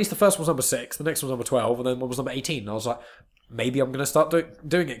released the first one's number 6, the next one's number 12, and then one was number 18. And I was like, maybe I'm going to start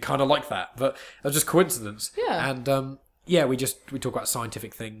doing it kind of like that, but it was just coincidence. Yeah. And we talk about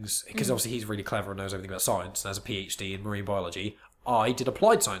scientific things because obviously he's really clever and knows everything about science and has a PhD in marine biology. I did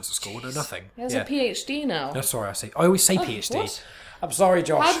applied science at school, know nothing. He has a PhD now. No, sorry, I always say PhD. What? I'm sorry,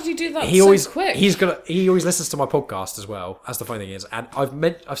 Josh. How did you do that quick? He always listens to my podcast as well. That's the funny thing is, and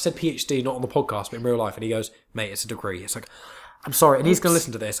I've said PhD not on the podcast but in real life, and he goes, "Mate, it's a degree." It's like, I'm sorry, and he's going to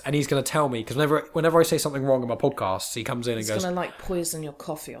listen to this, and he's going to tell me because whenever I say something wrong in my podcast, he comes in and goes, "It's going to like poison your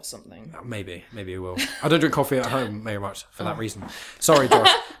coffee or something." Maybe he will. I don't drink coffee at home very much for that reason. Sorry,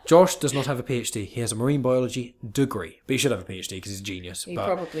 Josh. Josh does not have a PhD. He has a marine biology degree, but he should have a PhD because he's a genius. He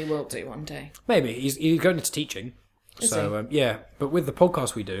probably will do one day. Maybe he's going into teaching. But with the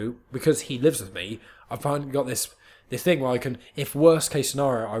podcast we do, because he lives with me, I've finally got this thing where I can, if worst case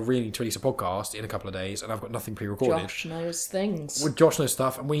scenario, I really need to release a podcast in a couple of days and I've got nothing pre-recorded. Josh knows things. Josh knows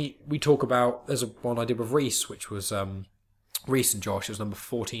stuff, and we talk about, there's one I did with Reese, which was Reese and Josh, it was number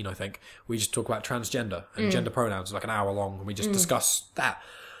 14, I think. We just talk about transgender and gender pronouns, like an hour long, and we just discuss that.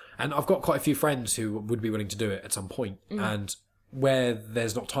 And I've got quite a few friends who would be willing to do it at some point, and where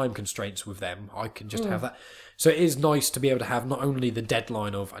there's not time constraints with them, I can just have that. So it is nice to be able to have not only the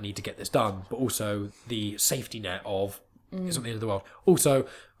deadline of I need to get this done, but also the safety net of it's not the end of the world. Also,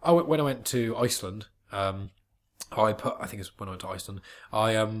 when I went to Iceland, I think it's when I went to Iceland,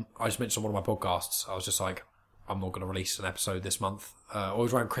 I just mentioned on one of my podcasts, I was just like, I'm not going to release an episode this month. Or it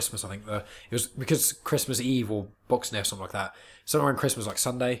was around Christmas, I think. It was because Christmas Eve or Boxing Day or something like that. So around Christmas, like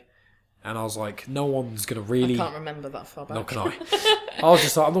Sunday. And I was like, no one's going to really... I can't remember that far back. Not can I. I was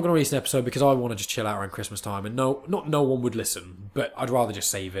just like, I'm not going to release an episode because I want to just chill out around Christmas time. And not no one would listen, but I'd rather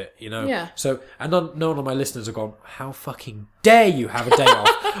just save it, you know? Yeah. So, and no one of my listeners have gone, how fucking dare you have a day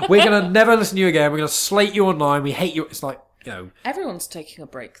off? We're going to never listen to you again. We're going to slate you online. We hate you. It's like, you know... Everyone's taking a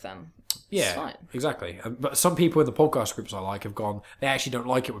break then. Yeah, fine. exactly. But some people in the podcast groups I like have gone. They actually don't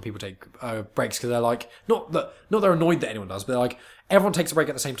like it when people take breaks because they're like, not they're annoyed that anyone does, but they're like, everyone takes a break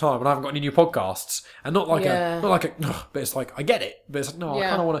at the same time, and I haven't got any new podcasts, and not like but it's like I get it, but it's like no, I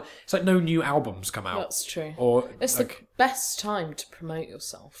kind of want to. It's like no new albums come out. That's true. Or It's the best time to promote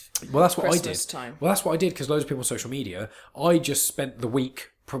yourself. well, that's what Christmas I did. time. Well, that's what I did because loads of people on social media. I just spent the week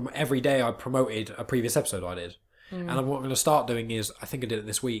every day. I promoted a previous episode I did. And what I'm going to start doing is, I think I did it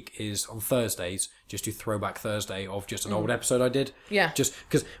this week, is on Thursdays, just do Throwback Thursday of just an old episode I did. Yeah. Just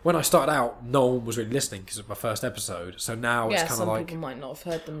because when I started out, no one was really listening because it was my first episode. So now it's kind of like... some people might not have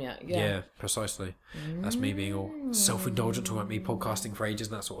heard them yet. Yeah, precisely. That's me being all self-indulgent, talking about me podcasting for ages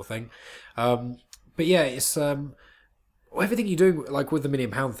and that sort of thing. But yeah, it's... everything you do, like with the £1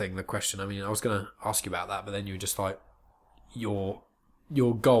 million thing, the question, I mean, I was going to ask you about that, but then you were just like, your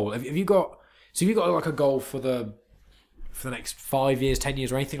goal. Have you got... So have you got like a goal for the next 5 years, 10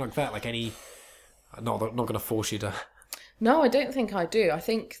 years, or anything like that? Like any? Not going to force you to. No, I don't think I do. I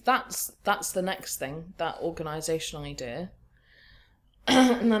think that's the next thing, that organisation idea.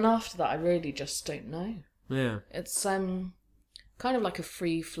 And then after that, I really just don't know. Yeah. It's kind of like a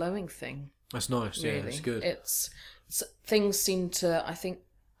free flowing thing. That's nice. Really. Yeah, it's good. It's things seem to. I think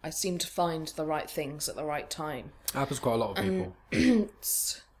I seem to find the right things at the right time. Happens quite a lot of people.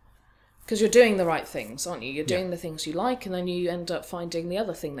 Because you're doing the right things, aren't you? You're doing the things you like, and then you end up finding the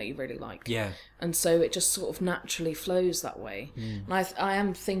other thing that you really like. Yeah. And so it just sort of naturally flows that way. And I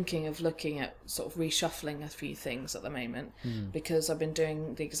am thinking of looking at sort of reshuffling a few things at the moment, because I've been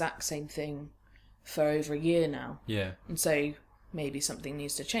doing the exact same thing for over a year now. Yeah. And so maybe something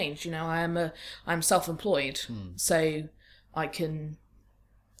needs to change. You know, I'm self-employed, so I can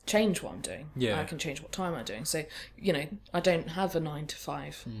change what I'm doing. Yeah. I can change what time I'm doing. So, you know, I don't have a 9 to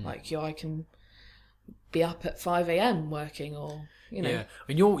 5 like you. I can be up at 5 a.m. working, or, you know. Yeah.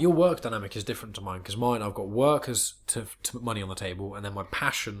 And your work dynamic is different to mine, because mine, I've got work as to put money on the table, and then my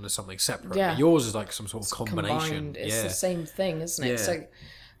passion is something separate. Yeah. But yours is like some sort of It's combination. combined. It's the same thing, isn't it? Yeah. So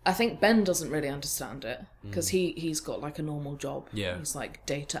I think Ben doesn't really understand it, because he's got like a normal job. Yeah. He's like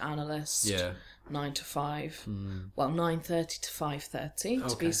data analyst. Yeah. 9 to 5. Well, 9:30 to 5:30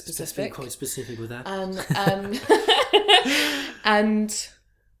 to be specific. Quite specific with that. And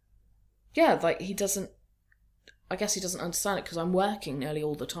yeah, like he doesn't. I guess he doesn't understand it because I'm working nearly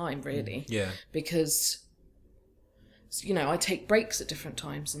all the time, really. Yeah. Because, you know, I take breaks at different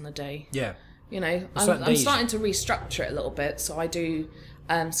times in the day. Yeah. You know, certain I'm days starting to restructure it a little bit, so I do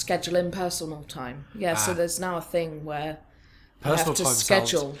schedule in personal time. Yeah, so there's now a thing where I have to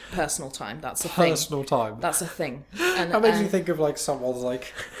schedule personal time. That's a thing. Personal time. That's a thing. And That makes you think of like someone's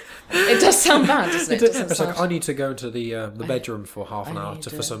like. it does sound bad, doesn't it? It's like I need to go into the bedroom for half an hour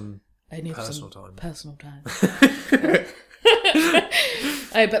for some personal time. Personal time.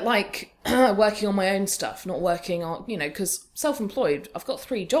 But like working on my own stuff, not working on, you know, because self-employed, I've got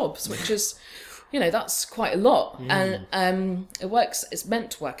 3 jobs, which is, you know, that's quite a lot. And it's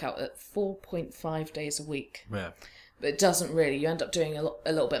meant to work out at 4.5 days a week. Yeah. But it doesn't really. You end up doing a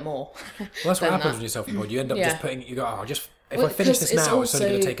little bit more. Well, that's what happens when you're self-employed. You end up just putting. You go, if I finish this now, it's only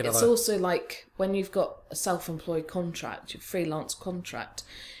going to take another. It's also like when you've got a self-employed contract, your freelance contract,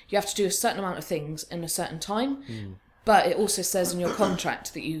 you have to do a certain amount of things in a certain time. But it also says in your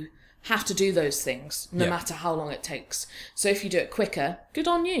contract that you have to do those things no matter how long it takes. So if you do it quicker, good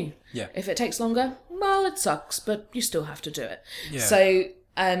on you. Yeah. If it takes longer, well, it sucks, but you still have to do it. Yeah. So,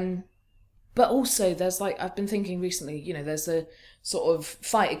 but also there's like, I've been thinking recently, you know, there's a sort of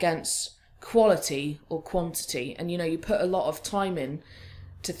fight against quality or quantity. And, you know, you put a lot of time in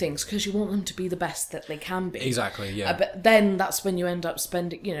to things because you want them to be the best that they can be. Exactly, yeah. But then that's when you end up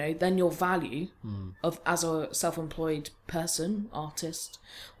spending, you know, then your value of as a self-employed person, artist,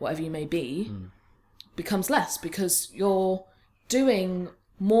 whatever you may be, becomes less because you're doing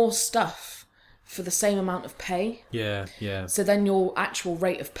more stuff for the same amount of pay. Yeah, yeah. So then your actual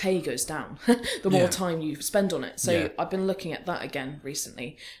rate of pay goes down the more time you spend on it. So I've been looking at that again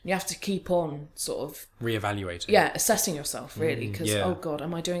recently. And you have to keep on sort of reevaluating. Yeah, assessing yourself really because oh god,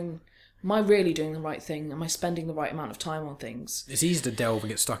 am I really doing the right thing? Am I spending the right amount of time on things? It's easy to delve and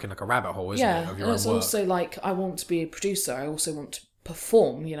get stuck in like a rabbit hole, isn't it? Of your and it's own work. also like I want to be a producer. I also want to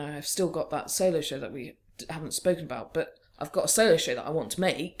perform. You know, I've still got that solo show that we haven't spoken about, but I've got a solo show that I want to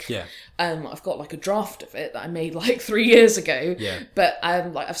make. Yeah. I've got like a draft of it that I made like 3 years ago. Yeah. But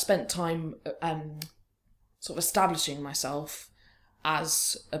like I've spent time sort of establishing myself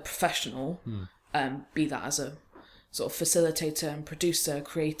as a professional. Be that as a sort of facilitator and producer,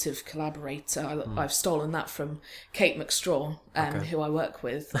 creative collaborator. I've stolen that from Kate McStraw, who I work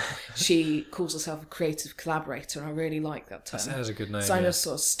with. She calls herself a creative collaborator, and I really like that term. That has a good name. So I'm just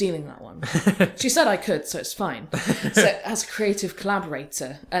sort of stealing that one. She said I could, so it's fine. So as a creative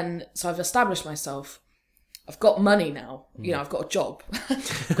collaborator, and so I've established myself. I've got money now. You know, I've got a job.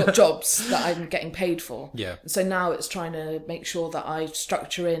 I've got jobs that I'm getting paid for. Yeah. So now it's trying to make sure that I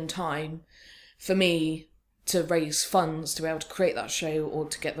structure in time for me to raise funds to be able to create that show or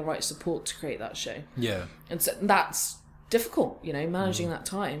to get the right support to create that show. Yeah. And so that's difficult, you know, managing that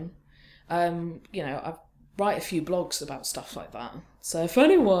time. You know, I write a few blogs about stuff like that. So if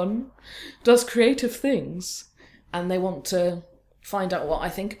anyone does creative things and they want to find out what I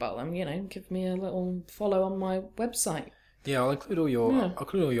think about them, you know, give me a little follow on my website. Yeah, I'll include all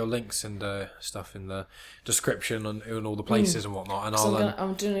your links and stuff in the description and all the places and whatnot. And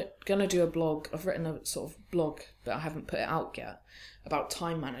I'm gonna do a blog. I've written a sort of blog, but I haven't put it out yet, about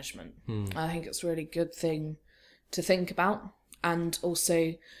time management. I think it's a really good thing to think about, and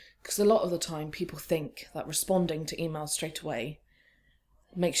also because a lot of the time people think that responding to emails straight away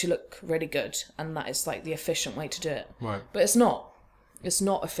makes you look really good, and that is like the efficient way to do it. Right. But it's not. It's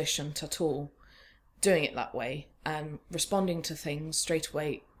not efficient at all. Doing it that way and responding to things straight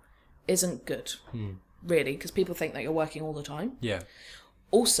away isn't good, really, because people think that you're working all the time. Yeah.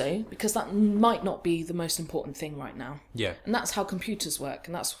 Also, because that might not be the most important thing right now. Yeah. And that's how computers work,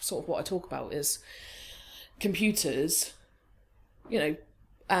 and that's sort of what I talk about is computers, you know,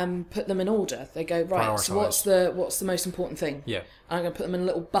 put them in order. They go, right, so what's the most important thing? Yeah. And I'm going to put them in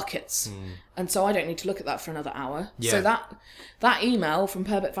little buckets. And so I don't need to look at that for another hour. Yeah. So that email from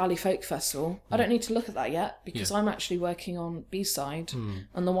Purbeck Valley Folk Festival, I don't need to look at that yet because I'm actually working on B-Side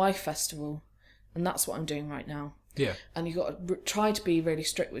and the Wife Festival. And that's what I'm doing right now. Yeah. And you've got to try to be really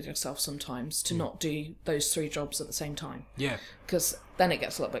strict with yourself sometimes to not do those 3 jobs at the same time. Yeah. Because then it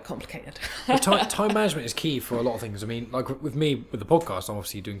gets a little bit complicated. Time management is key for a lot of things. I mean, like with me, with the podcast, I'm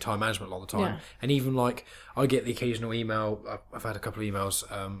obviously doing time management a lot of the time. Yeah. And even like, I get the occasional email. I've had a couple of emails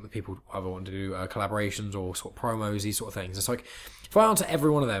with people either want to do collaborations or sort of promos, these sort of things. It's like, if I answer every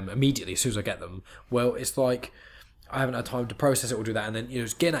one of them immediately as soon as I get them, well, it's like, I haven't had time to process it or do that. And then, you know,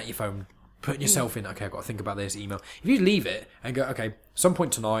 just getting at your phone, putting yourself in, okay, I've got to think about this email. If you leave it and go, okay, some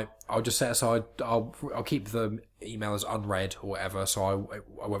point tonight, I'll just set aside, I'll keep the email as unread or whatever, so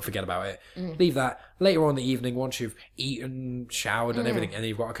I won't forget about it. Leave that. Later on in the evening, once you've eaten, showered and everything, and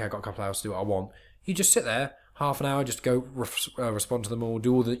you've got, okay, I've got a couple of hours to do what I want, you just sit there, half an hour, just go respond to them all,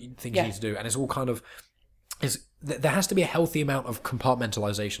 do all the things you need to do, and it's all kind of, there has to be a healthy amount of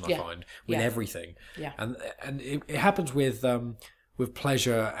compartmentalisation, I find, with everything. Yeah. And it happens with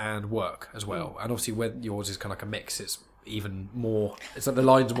pleasure and work as well. And obviously when yours is kind of like a mix, it's even more, it's like the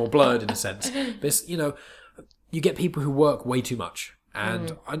lines are more blurred in a sense. But it's, you know, you get people who work way too much.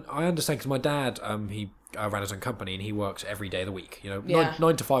 And I understand because my dad, he ran his own company and he works every day of the week. You know,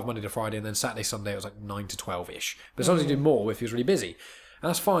 9 to 5, Monday to Friday, and then Saturday, Sunday it was like 9 to 12-ish. But sometimes he did more if he was really busy. And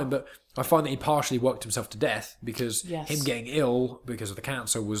that's fine, but I find that he partially worked himself to death because him getting ill because of the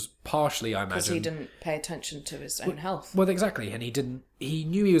cancer was partially, I imagine... Because he didn't pay attention to his own health. Well, exactly, and he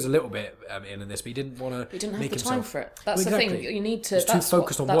knew he was a little bit ill in this, but he didn't want to He didn't have make the himself... time for it. That's the thing, you need to... He's too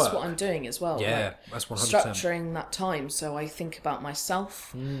focused on work. That's what I'm doing as well. Yeah, like, that's 100%. Structuring that time so I think about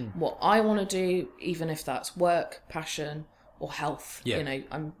myself, what I want to do, even if that's work, passion, or health. Yeah. You know,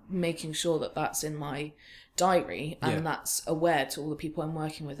 I'm making sure that that's in my diary and that's aware to all the people I'm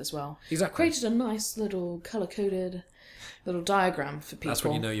working with as well. Exactly. Created a nice little colour-coded little diagram for people. That's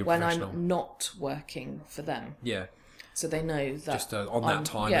when you know you're when professional. I'm not working for them. Yeah. So they know that Just on that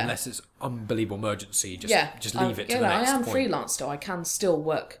time, unless it's unbelievable emergency, just leave it to the next I am point. freelance still. I can still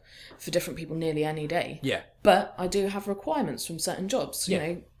work for different people nearly any day. Yeah. But I do have requirements from certain jobs. You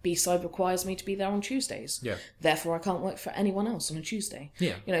know, B-Side requires me to be there on Tuesdays. Yeah. Therefore, I can't work for anyone else on a Tuesday.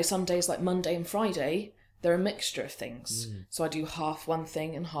 Yeah. You know, some days like Monday and Friday, they're a mixture of things. So I do half one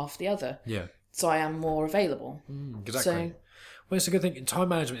thing and half the other. Yeah. So I am more available. Exactly. So, well, it's a good thing. Time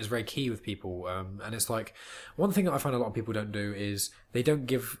management is very key with people, and it's like one thing that I find a lot of people don't do is they don't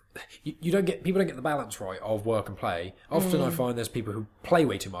give. People don't get the balance right of work and play. Often I find there's people who play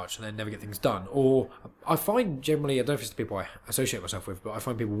way too much and then never get things done. Or I find generally, I don't know if it's the people I associate myself with, but I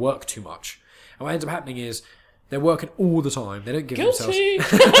find people work too much, and what ends up happening is they're working all the time. They don't give themselves.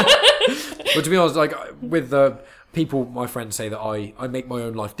 But to be honest, like with the people, my friends say that I make my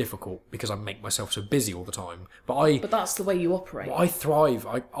own life difficult because I make myself so busy all the time. But that's the way you operate. I thrive.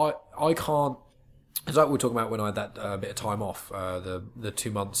 I can't. It's like we were talking about when I had that bit of time off, the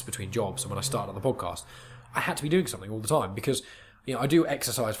 2 months between jobs, and when I started on the podcast, I had to be doing something all the time because I do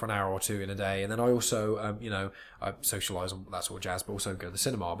exercise for an hour or two in a day, and then I also, I socialise and that sort of jazz, but also go to the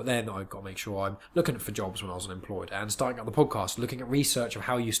cinema. But then I've got to make sure I'm looking for jobs when I was unemployed and starting up the podcast, looking at research of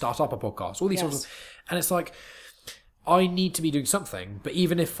how you start up a podcast, all these sorts of, and it's like, I need to be doing something. But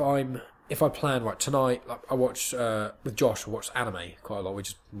even if I plan, right, tonight, like I watched, with Josh, I watched anime quite a lot. We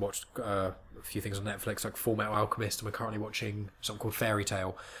just watched a few things on Netflix, like Full Metal Alchemist, and we're currently watching something called Fairy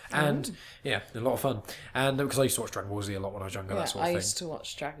Tail. And, a lot of fun. And because I used to watch Dragon Ball Z a lot when I was younger, that sort of thing. I used to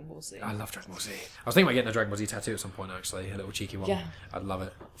watch Dragon Ball Z. I love Dragon Ball Z. I was thinking about getting a Dragon Ball Z tattoo at some point, actually, a little cheeky one. Yeah. I'd love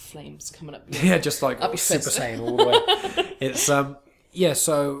it. Flames coming up. Yeah, just like Up your Super fist. Saiyan all the way. It's,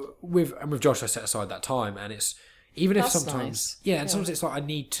 so with Josh, I set aside that time, and it's, even if That's sometimes, nice. and sometimes it's like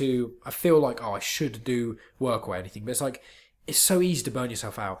I feel like, I should do work or anything, but it's like, it's so easy to burn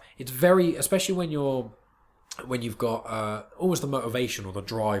yourself out. It's very, especially when you've got almost the motivation or the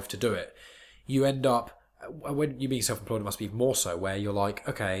drive to do it, you end up, when you're being self-employed, it must be more so, where you're like,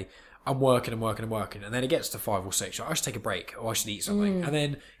 okay, I'm working, and then it gets to 5 or 6, I should take a break, or I should eat something, and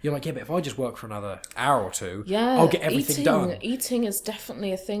then you're like, yeah, but if I just work for another hour or two, I'll get everything done. Eating is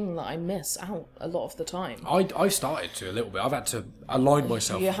definitely a thing that I miss out a lot of the time. I started to a little bit. I've had to align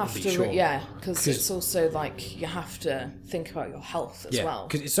myself. You have and to, be sure. because it's also like you have to think about your health as well.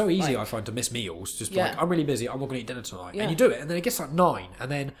 Because it's so easy, I find, to miss meals. Just like, I'm really busy, I'm not going to eat dinner tonight. Yeah. And you do it, and then it gets like 9,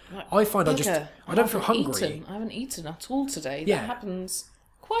 and then I find I don't feel hungry. I haven't eaten at all today. Yeah. That happens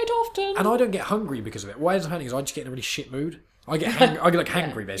quite often. And I don't get hungry because of it. What ends up happening is I just get in a really shit mood. I get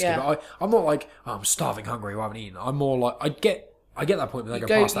hangry, basically. Yeah. But I'm not like, I'm starving hungry, I haven't eaten. I'm more like, I get that point, but then I go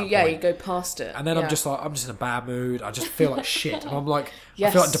past that point. You go past it. And then I'm just in a bad mood. I just feel like shit. And I'm like, I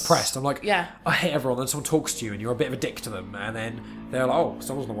Yes. feel like depressed. I'm like, Yeah. I hate everyone. Then someone talks to you and you're a bit of a dick to them. And then they're like, oh,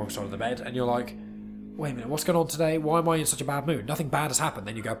 someone's on the wrong side of the bed. And you're like, wait a minute, what's going on today? Why am I in such a bad mood? Nothing bad has happened.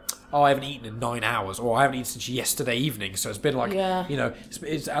 Then you go, oh, I haven't eaten in 9 hours. Or I haven't eaten since yesterday evening. So it's been like,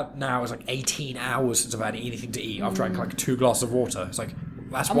 it's out now, it's like 18 hours since I've had anything to eat. I've drank like 2 glasses of water. It's like,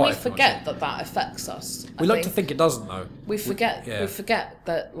 that's and why. we forget that affects us. We like to think it doesn't, though. We forget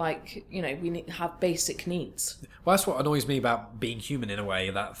that, like, we need to have basic needs. Well, that's what annoys me about being human in a way,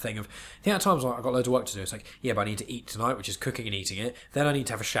 that thing of, the amount of times I've got loads of work to do, it's like, yeah, but I need to eat tonight, which is cooking and eating it, then I need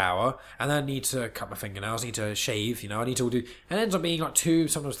to have a shower, and then I need to cut my fingernails, I need to shave, I need to all do, and it ends up being like 2,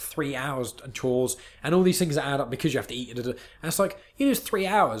 sometimes 3 hours and chores, and all these things that add up because you have to eat, and it's like, you lose 3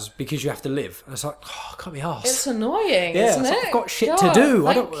 hours because you have to live, and it's like, oh, I can't be arsed. It's annoying, Yeah, isn't it's it? like, I've got shit God, to do.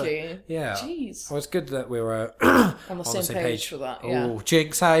 Thank you. Yeah. Jeez. Well, it's good that we were On the same page for that, yeah. Oh,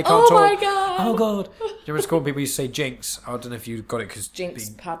 jinx, hey, can't Oh talk. my God. Oh, God. Do you remember school people used to say jinx? I don't know if you got it because... Jinx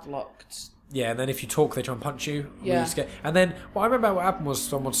padlocked. Yeah, and then if you talk, they try and punch you. Yeah. And then what I remember what happened was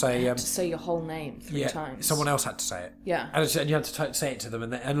someone would say... To say your whole name 3 times. someone else had to say it. Yeah. And you had to say it to them,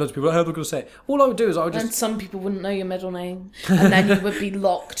 and loads of people, how are they going to say it? All I would do is I would And just... some people wouldn't know your middle name, and then you would be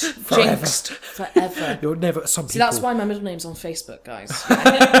locked, jinxed forever. You'll never... Some people... See, that's why my middle name's on Facebook, guys.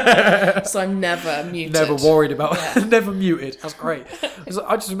 So I'm never muted. Never worried about... never muted. That's great.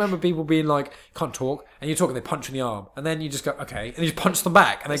 I just remember people being like, can't talk, and you talk and they punch you in the arm, and then you just go, okay, and you just punch them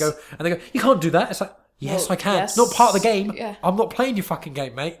back, and they go, you can't do that. It's like, yes, Well, I can. yes. It's not part of the game. Yeah. I'm not playing your fucking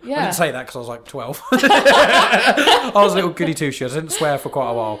game, mate. I Yeah. didn't say that because I was like 12. I was a little goody two-shoes. I didn't swear for quite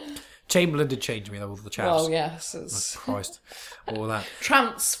a while. Chamberlain did change me, though, with the chaps. Well, yes, it's Christ. All that.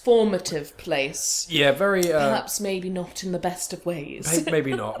 transformative place. Yeah, very... Perhaps maybe not in the best of ways.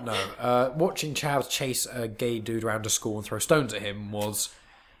 maybe not, no. Watching Chavs chase a gay dude around a school and throw stones at him was...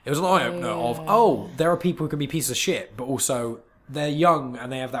 It was an eye-opener of, there are people who can be pieces of shit, but also they're young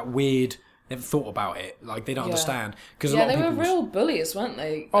and they have that weird... They haven't thought about it. Like, they don't understand. Because a lot of they were people... real bullies, weren't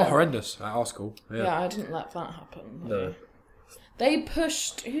they? Oh, horrendous at our school. Yeah, I didn't let that happen. No. They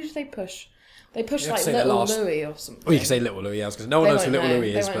pushed... Who did they push? They pushed, have to like, say their Little last- Louis or something. Oh, you can say Little Louis, because no one They knows who won't Little know.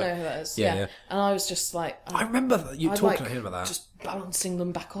 Louis They is. won't But know who that is. Yeah. And I was just like... I remember that you I'd, talking like, to him about that. just balancing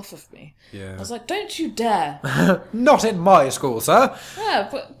them back off of me. Yeah. I was like, don't you dare. Not in my school, sir. Yeah,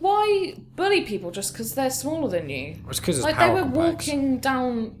 but why bully people just because they're smaller than you? It's because it's Like, power they were complex. walking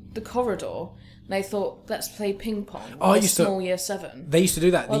down the corridor and they thought, let's play ping pong. Oh, I with used to- small year 7. They used to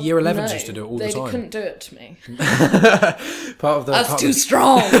do that. Well, the year 11s no, used to do it all they the time. couldn't do it to me. Part of the... That's part too of the-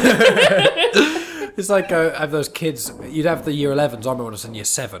 strong. It's like have those kids. You'd have the year 11s. I remember when I was in year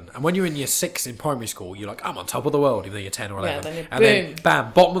 7, and when you're in year 6 in primary school, you're like, I'm on top of the world, even though you're 10 or 11. then you- and then boom.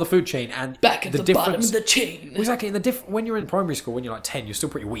 bam, bottom of the food chain, and Back at the bottom difference. of the chain. Exactly. In when you're in primary school, when you're like 10, you're still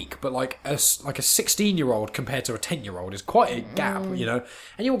pretty weak. But like a 16-year-old compared to a 10-year-old is quite a gap, And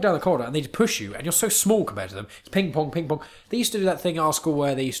you walk down the corridor and they just push you, and you're so small compared to them. It's ping pong, ping pong. They used to do that thing at our school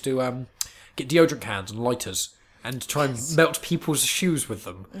where they used to get deodorant cans and lighters. and try and melt people's shoes with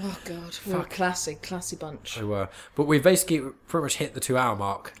them. Oh God, we're a classy bunch. We were. But we basically pretty much hit the 2-hour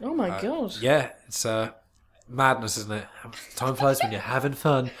mark. Oh my God. Yeah, it's madness, isn't it? Time flies when you're having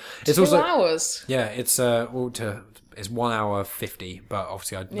fun. It's 2 hours. Yeah, it's it's 1 hour 50, but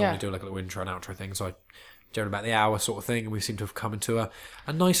obviously I normally do like a little intro and outro thing, so I generally about the hour sort of thing, and we seem to have come into a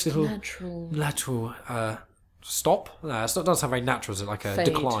nice little natural stop. No, it doesn't sound very natural, is it? Like a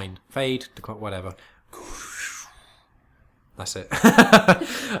decline, whatever. That's it.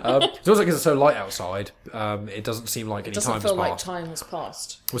 It's also because it's so light outside. It doesn't seem like any time has passed. It doesn't feel like time has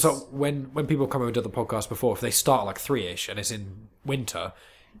passed. Well, so when people come over and do the podcast before, if they start like 3ish and it's in winter,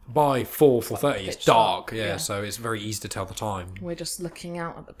 by 4:30 it's dark. Yeah, so it's very easy to tell the time. We're just looking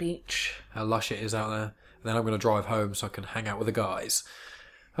out at the beach. How lush it is out there. And then I'm going to drive home so I can hang out with the guys.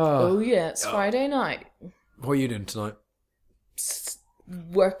 Oh yeah, it's Friday night. What are you doing tonight?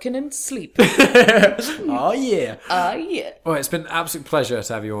 Working and sleeping. Oh yeah. Yeah. Well, it's been an absolute pleasure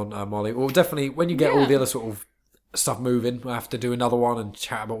to have you on, Molly. Well, definitely when you get all the other sort of stuff moving, we'll have to do another one and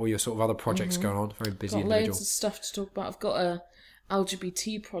chat about all your sort of other projects going on. Very busy Got individual. loads of stuff to talk about. I've got a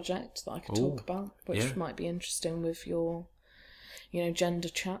LGBT project that I could talk about, which might be interesting with your, gender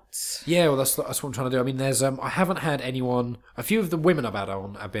chats. Yeah, well, that's what I'm trying to do. I mean, there's I haven't had anyone. A few of the women I've had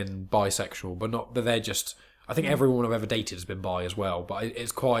on have been bisexual, but they're just. I think every woman I've ever dated has been bi as well, but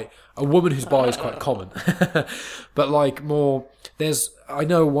it's quite a woman who's bi is quite common. But like more, I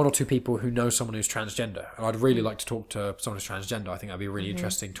know one or two people who know someone who's transgender, and I'd really like to talk to someone who's transgender. I think that'd be a really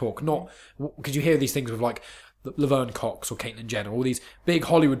interesting talk. Not because you hear these things with like Laverne Cox or Caitlyn Jenner, all these big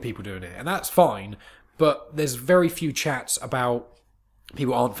Hollywood people doing it, and that's fine. But there's very few chats about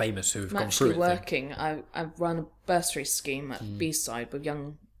people who aren't famous who've gone through it. I'm actually working. I run a bursary scheme at B-Side with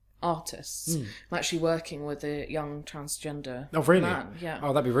young artists. I'm actually working with a young transgender man. Yeah.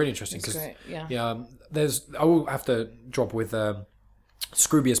 Oh, that'd be really interesting. That's great. Yeah. I will have to drop with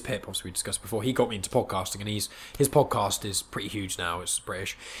Scroobius Pip, obviously we discussed before. He got me into podcasting, and his podcast is pretty huge now. It's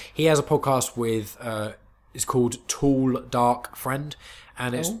British. He has a podcast with it's called Tall Dark Friend,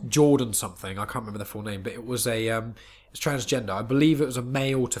 and it's Jordan something. I can't remember the full name, but it was it's transgender. I believe it was a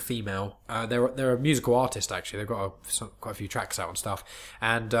male to female. They're a musical artist, actually. They've got quite a few tracks out and stuff.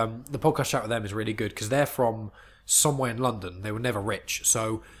 And the podcast chat with them is really good because they're from somewhere in London. They were never rich.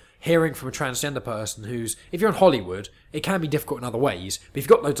 So hearing from a transgender person if you're in Hollywood, it can be difficult in other ways. But if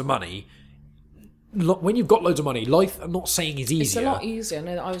you've got loads of money, when you've got loads of money, life, I'm not saying is easier. It's a lot easier. I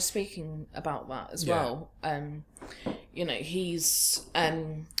know that I was speaking about that as well. He's...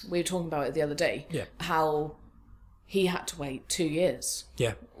 we were talking about it the other day. Yeah. How... he had to wait 2 years.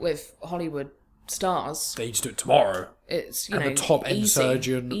 Yeah. With Hollywood stars. They just do it tomorrow. It's, the top end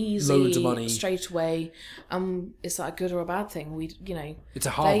surgeon, easy, loads of money. Straight away. Is that a good or a bad thing? It's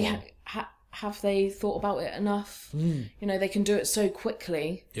a hard one. Have they thought about it enough? They can do it so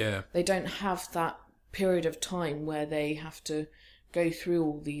quickly. Yeah. They don't have that period of time where they have to go through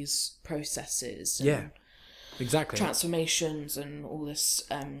all these processes. And exactly. Transformations and all this.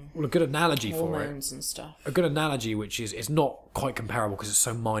 Well, a good analogy for it. Hormones and stuff. A good analogy, which is it's not quite comparable because it's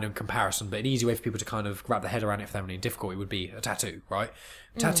so minor in comparison, but an easy way for people to kind of wrap their head around it if they're having any difficulty would be a tattoo, right?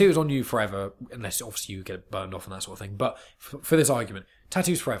 Tattoo is on you forever, unless obviously you get it burned off and that sort of thing. But for this argument,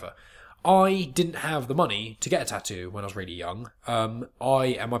 tattoos forever. I didn't have the money to get a tattoo when I was really young.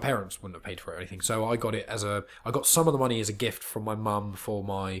 I and my parents wouldn't have paid for it or anything, so I got it I got some of the money as a gift from my mum for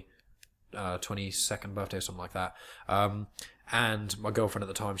my 22nd birthday or something like that. And my girlfriend at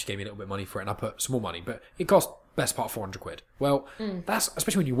the time, she gave me a little bit of money for it, and I put some more money, but it cost best part £400. Well, that's,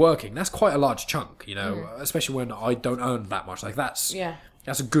 especially when you're working, that's quite a large chunk, especially when I don't earn that much. Like that's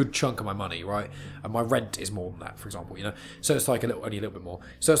a good chunk of my money, right? And my rent is more than that, for example, so it's like only a little bit more.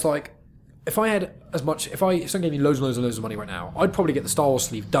 So it's like, if I had as much, if someone gave me loads and loads and loads of money right now, I'd probably get the Star Wars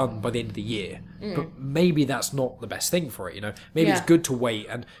sleeve done by the end of the year. But maybe that's not the best thing for it, Maybe it's good to wait.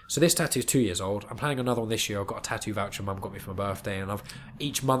 And so this tattoo's 2 years old. I'm planning another one this year. I've got a tattoo voucher Mum got me for my birthday, and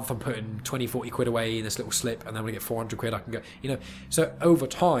each month I'm putting 20, 40 quid away in this little slip, and then when I get 400 quid, I can go, So over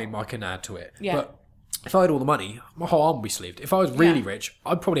time, I can add to it. Yeah. But if I had all the money, my whole arm would be sleeved. If I was really rich,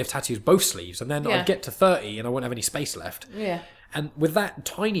 I'd probably have tattoos both sleeves, and then I'd get to 30 and I wouldn't have any space left. Yeah. And with that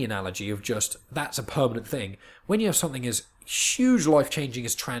tiny analogy of just that's a permanent thing, when you have something as huge life-changing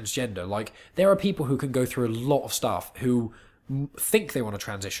as transgender, like there are people who can go through a lot of stuff who think they want to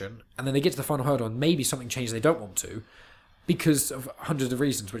transition, and then they get to the final hurdle and maybe something changes they don't want to because of hundreds of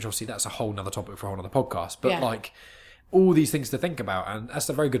reasons, which obviously that's a whole nother topic for a whole nother podcast. But like all these things to think about, and that's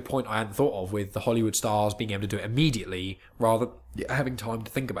a very good point I hadn't thought of with the Hollywood stars being able to do it immediately rather than having time to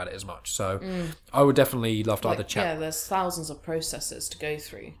think about it as much. So I would definitely love to either chat. Yeah, there's thousands of processes to go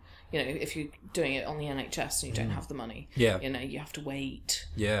through. if you're doing it on the NHS and you don't have the money, Yeah. you have to wait.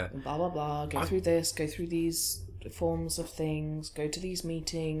 Yeah. And blah blah blah. Go through this. Go through these forms of things. Go to these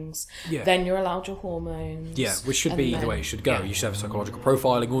meetings. Yeah. Then you're allowed your hormones. Yeah, which should and be then- the way it should go. You should have psychological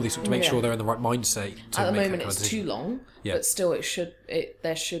profiling, all these to make sure they're in the right mindset. To At the make moment, that kind it's of decision. too long, Yeah. but still,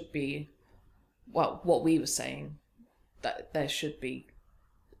 there should be, well, what we were saying, that there should be,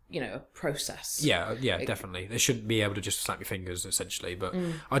 a process. Yeah, definitely. They shouldn't be able to just snap your fingers, essentially. But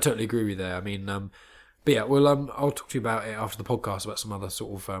I totally agree with you there. I mean, but yeah, well, I'll talk to you about it after the podcast about some other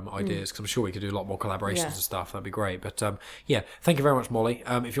sort of ideas, because I'm sure we could do a lot more collaborations and stuff. That'd be great. But yeah, thank you very much, Molly.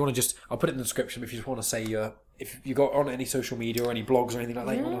 If you want to I'll put it in the description. If you just want to say if you got on any social media or any blogs or anything like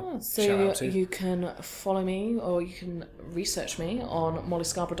that, you want to shout out So to. you can follow me or you can research me on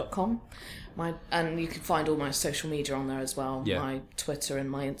mollyscarborough.com. And you can find all my social media on there as well. Yeah. My Twitter and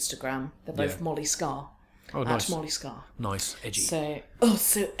my Instagram. They're both Yeah. Molly Scar. Oh, nice. At Molly Scar. Nice, edgy. So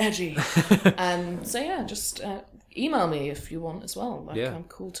edgy. And so yeah, just email me if you want as well. I'm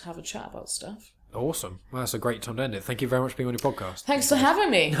cool to have a chat about stuff. Awesome. Well, that's a great time to end it. Thank you very much for being on your podcast. Thanks for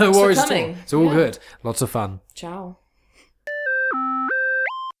having me. No Thanks worries for at coming. all. It's all good. Lots of fun. Ciao.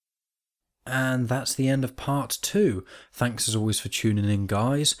 And that's the end of part 2. Thanks as always for tuning in,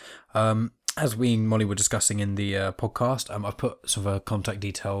 guys. As we and Molly were discussing in the podcast, I've put some of her contact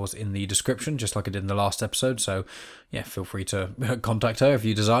details in the description, just like I did in the last episode. So, yeah, feel free to contact her if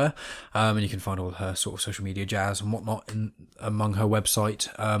you desire. And you can find all her sort of social media jazz and whatnot among her website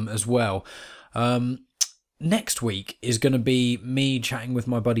as well. Next week is going to be me chatting with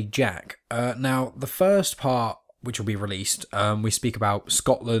my buddy Jack. Now, the first part, which will be released, we speak about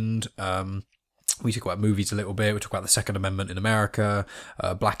Scotland. We talk about movies a little bit. We talk about the Second Amendment in America,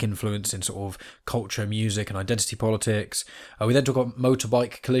 black influence in sort of culture, music, and identity politics. We then talk about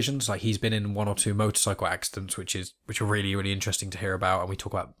motorbike collisions. Like, he's been in 1 or 2 motorcycle accidents, which are really, really interesting to hear about. And we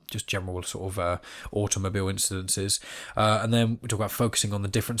talk about just general sort of automobile incidences. And then we talk about focusing on the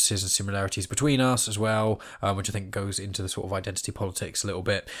differences and similarities between us as well, which I think goes into the sort of identity politics a little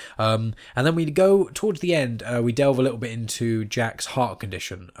bit. And then we go towards the end. We delve a little bit into Jack's heart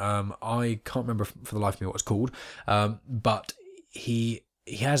condition. I can't remember for the life of me what it's called, but he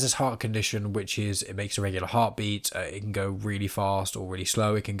has this heart condition which is, it makes a regular heartbeat. It can go really fast or really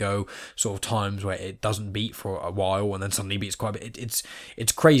slow. It can go sort of times where it doesn't beat for a while and then suddenly beats quite a bit.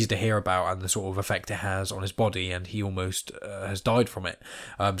 It's crazy to hear about, and the sort of effect it has on his body, and he almost has died from it.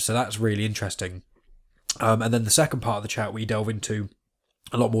 So that's really interesting. And then the second part of the chat, we delve into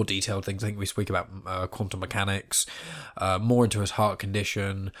a lot more detailed things. I think we speak about quantum mechanics, more into his heart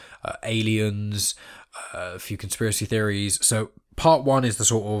condition, aliens, a few conspiracy theories. So part 1 is the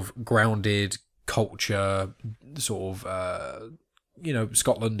sort of grounded culture, sort of,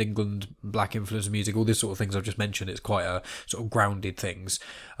 Scotland, England, black influence of music, all these sort of things I've just mentioned. It's quite a sort of grounded things.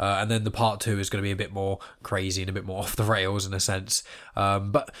 And then the part 2 is going to be a bit more crazy and a bit more off the rails in a sense.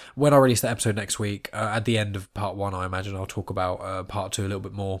 But when I release that episode next week, at the end of part 1, I imagine I'll talk about part 2 a little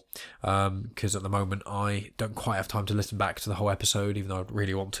bit more. Because at the moment I don't quite have time to listen back to the whole episode, even though I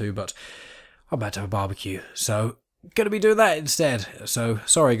really want to, but I'm about to have a barbecue. So going to be doing that instead. So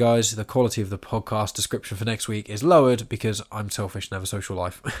sorry guys, the quality of the podcast description for next week is lowered because I'm selfish and have a social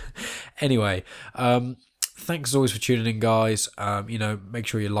life. Anyway, thanks as always for tuning in, guys. Make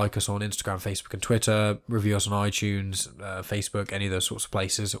sure you like us on Instagram, Facebook and Twitter, review us on iTunes, Facebook, any of those sorts of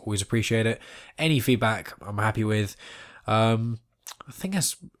places. Always appreciate it. Any feedback I'm happy with. I think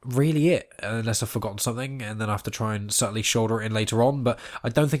that's really it, unless I've forgotten something and then I have to try and subtly shoulder it in later on, but I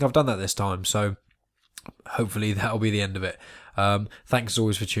don't think I've done that this time, so hopefully that'll be the end of it. Thanks as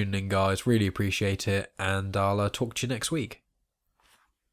always for tuning in, guys. Really appreciate it, and I'll talk to you next week.